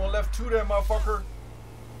yeah, we going left too there, motherfucker.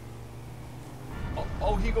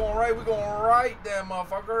 Oh, he going right, we going right there,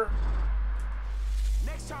 motherfucker.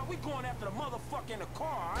 Next time we going after the motherfucker in the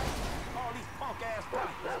car, all right? All these punk ass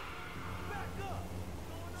pockets.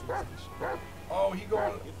 Oh, he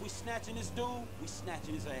going. If we snatching this dude, we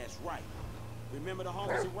snatching his ass right. Remember the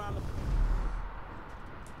homies around the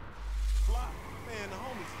block? Man, the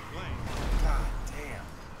homies is lame. God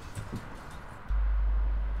damn.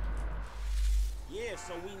 Yeah,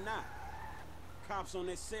 so we not. Cops on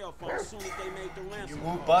their cell phone as soon as they made the ransom. you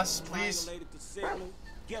move call. bus, please? Triangulated the signal.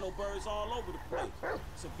 Ghetto birds all over the place.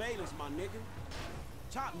 Surveillance, my nigga.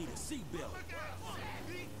 Chop need a seatbelt.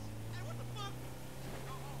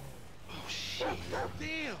 Oh, shit.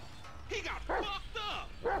 Damn. He got fucked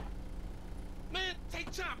up. Man,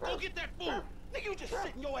 take Chop. Go get that fool. Nigga, you just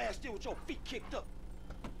sitting your ass there with your feet kicked up.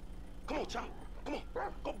 Come on, Chop. Come on.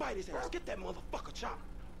 Go bite his ass. Get that motherfucker, Chop.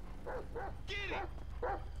 Get it.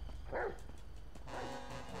 Oh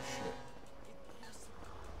shit.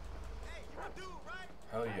 Hey, you a dude, right?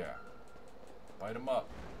 Hell yeah. Bite him up.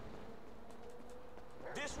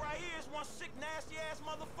 This right here is one sick, nasty ass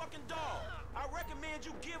motherfucking dog. I recommend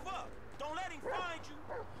you give up. Don't let him find you.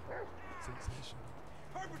 Sensational.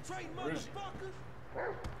 Perpetrating Where is he? motherfuckers.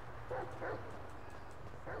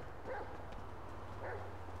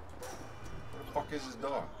 Where the fuck is his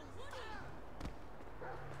dog?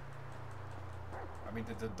 I mean,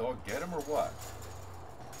 did the dog get him or what?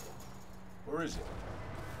 Where is he?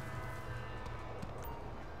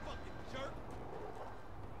 Fucking jerk.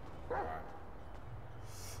 Alright.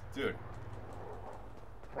 Dude.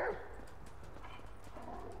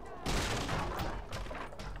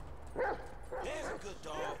 There's a good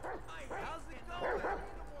dog. Hey, how's it going?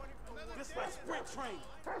 This like sprint training.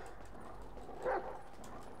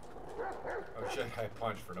 Oh shit, I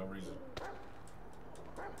punched for no reason.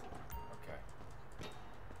 Okay.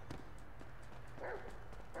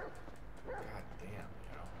 God damn,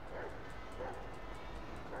 you know.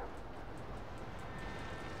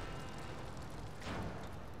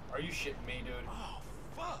 Are you shitting me, dude? Oh,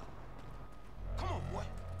 fuck. Come on, boy.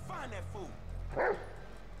 Find that fool.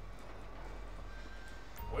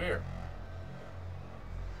 Where?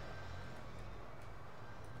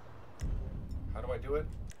 How do I do it?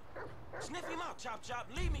 Sniff him out, Chop Chop.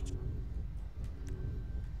 Leave me.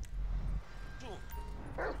 To him.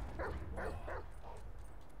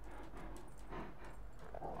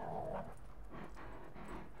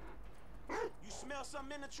 You smell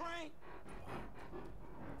something in the train?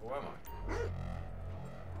 Who am I?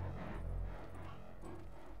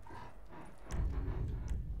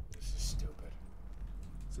 This is stupid.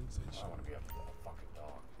 I Sensational. want to be up with a fucking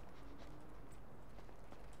dog.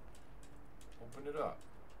 Open it up.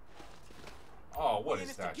 Oh, what We in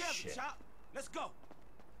is this that together, shit? Chop. Let's go.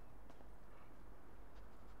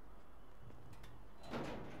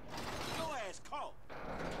 Your ass caught.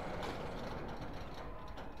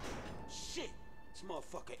 This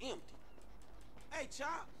motherfucker empty. Hey,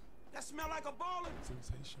 Chop, that smell like a baller?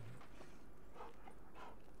 Sensational.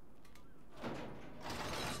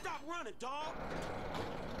 Stop running, dog.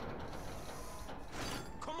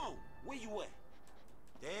 Come on, where you at?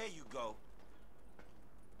 There you go.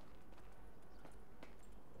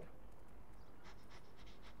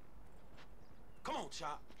 Come on,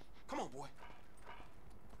 Chop. Come on, boy.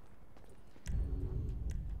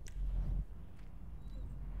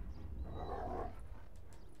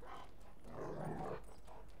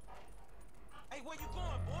 Hey, where you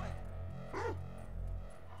going, boy?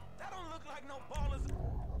 That don't look like no ballers.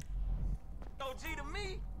 OG to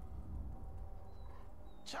me.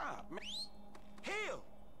 Chop, man. Hell.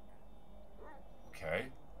 Okay.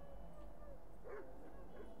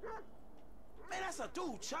 Man, that's a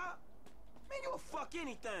dude, Chop. Man, you'll fuck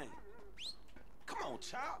anything. Come on,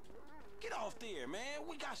 Chop. Get off there, man.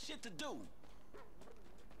 We got shit to do.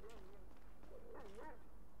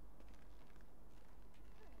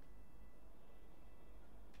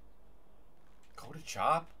 Go to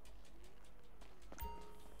Chop?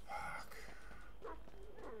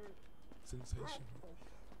 Sensational.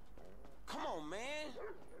 Come on, man.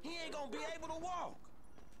 He ain't gonna be able to walk.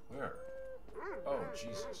 Where? Oh,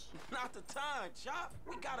 Jesus. Not the time, Chop.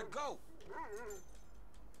 We gotta go.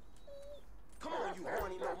 Come on, you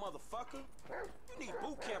horny little motherfucker. You need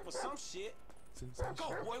boot camp or some shit. Sensational.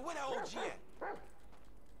 Go, boy. Where the OG at?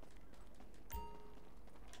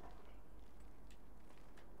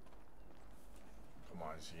 Come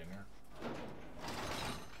on, is he in there?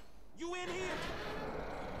 You in here?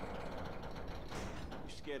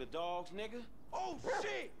 You scared of dogs, nigga? Oh,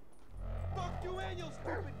 shit! Fuck you and your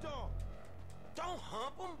stupid dog! Don't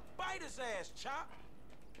hump him. Bite his ass, Chop.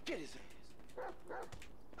 Get his ass.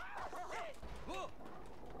 Look.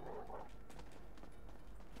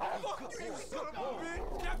 Fuck you, you son of a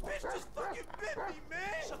bitch! That bitch just fucking bit me, man!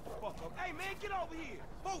 Shut the fuck up. Hey, man, get over here!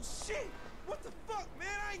 Oh, shit! What the fuck, man?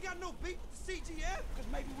 I ain't got no beef with the CGF! Cause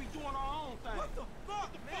maybe we doing our own thing. What the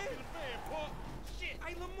fuck, man? Shit!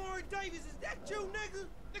 Hey, Lamar Davis, is that you, nigga?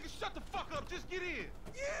 Nigga, shut the fuck up. Just get in.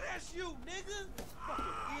 Yeah, that's you, nigga!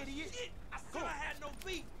 Fucking idiot! Shit. I said I had no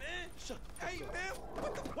beef, man! Shut the fuck Hey, up. man,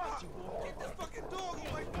 what the fuck? Get this fucking dog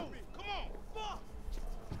away from me! Come on. Fuck!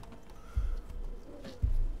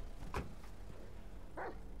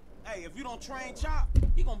 Hey, if you don't train Chop,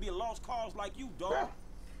 he gonna be a lost cause like you, dog.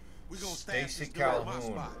 We gonna stash Stacy this dude at my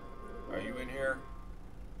Calhoun. spot. Are you in here?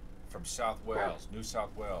 From South Wales, New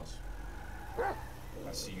South Wales.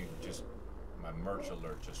 I see you just, my merch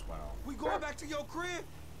alert just went off. We going back to your crib?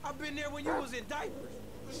 I've been there when you was in diapers.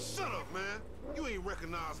 Shut up, man. You ain't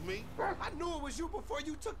recognize me. I knew it was you before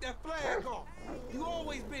you took that flag off. You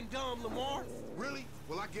always been dumb, Lamar. Really?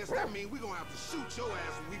 Well, I guess that means we gonna have to shoot your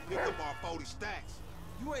ass when we pick up our 40 stacks.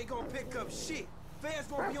 You ain't gonna pick up shit. Feds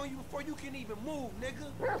gonna be on you before you can even move,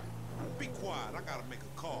 nigga. Be quiet. I gotta make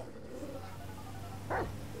a call. Fuck,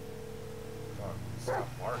 stop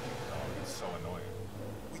barking, dog. It's so annoying.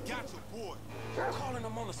 We got your boy. You calling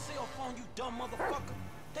them on a cell phone, you dumb motherfucker?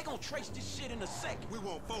 They gonna trace this shit in a second. We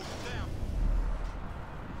won't fold it down.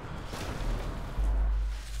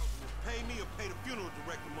 Pay me or pay the funeral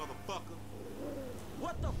director, motherfucker.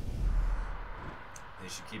 What the They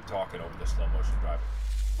should keep talking over the slow motion driver.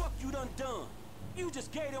 fuck you done? You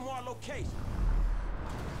just gave them our location.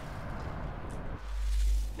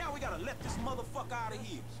 Now we gotta let this motherfucker out of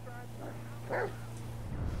here.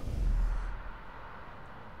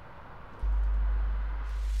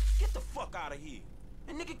 Get the fuck out of here.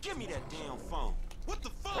 And nigga, give me that damn phone. What the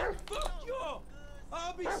fuck? Fuck y'all.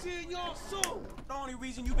 I'll be seeing y'all soon. The only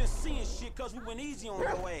reason you been seeing shit cause we went easy on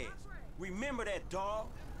your ass. Remember that, dog.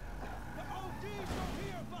 The OGs don't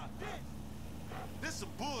hear about this. This some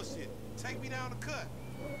bullshit. Take me down the cut.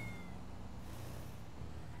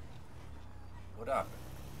 What happened?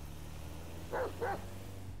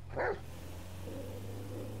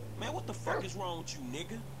 Man, what the fuck is wrong with you,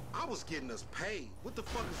 nigga? I was getting us paid. What the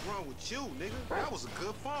fuck is wrong with you, nigga? That was a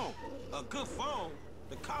good phone. A good phone?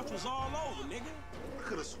 The cops was all over, nigga. I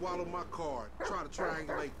could have swallowed my card. Try to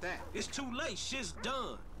triangulate that. It's too late. Shit's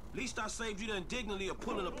done. At least I saved you the indignity of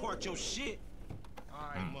pulling apart your shit. All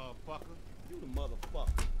right, motherfucker. You the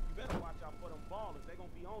motherfucker. You better watch out for them ballers. They gonna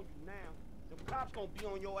be on you now. Them cops gonna be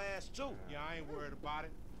on your ass, too. Yeah, I ain't worried about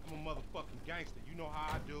it. I'm a motherfucking gangster. You know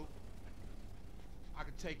how I do. I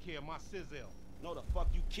can take care of my sizzle. No, the fuck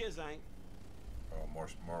you kids ain't. Oh,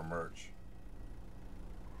 more merch.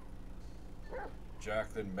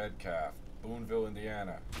 Jacqueline Medcalf, Boonville,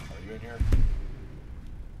 Indiana. Are you in here?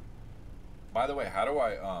 By the way, how do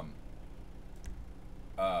I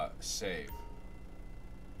save?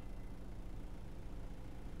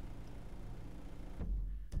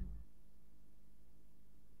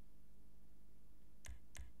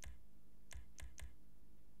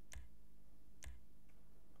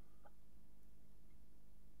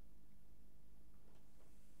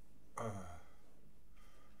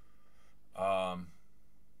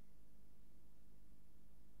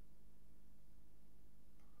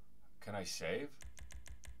 Can I save?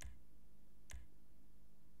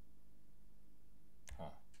 Huh.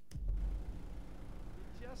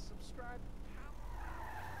 Just subscribe.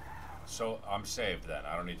 So I'm saved then.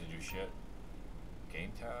 I don't need to do shit.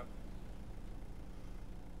 Game tab.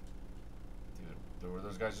 Dude, were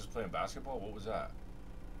those guys just playing basketball? What was that?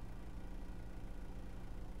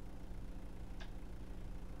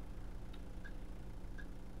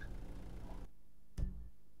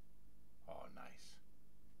 Oh, nice.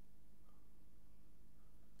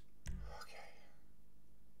 Okay.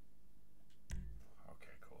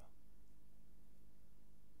 Okay, cool.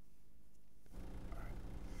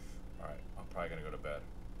 Alright, I'm probably gonna go to bed.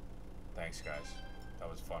 Thanks, guys. That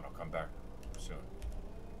was fun. I'll come back soon.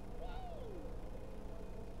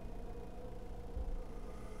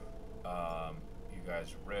 You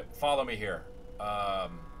guys follow me here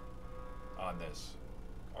on this.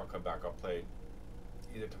 I'll come back. I'll play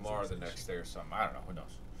either tomorrow or the next day or something. I don't know. Who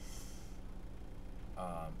knows?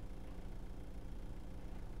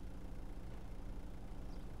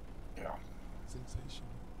 Yeah. Sensational.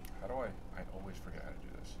 How do I always forget how to do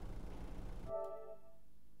this.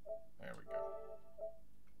 There we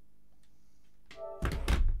go.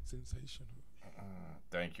 Sensational.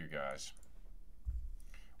 Thank you, guys.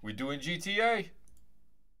 We doing GTA?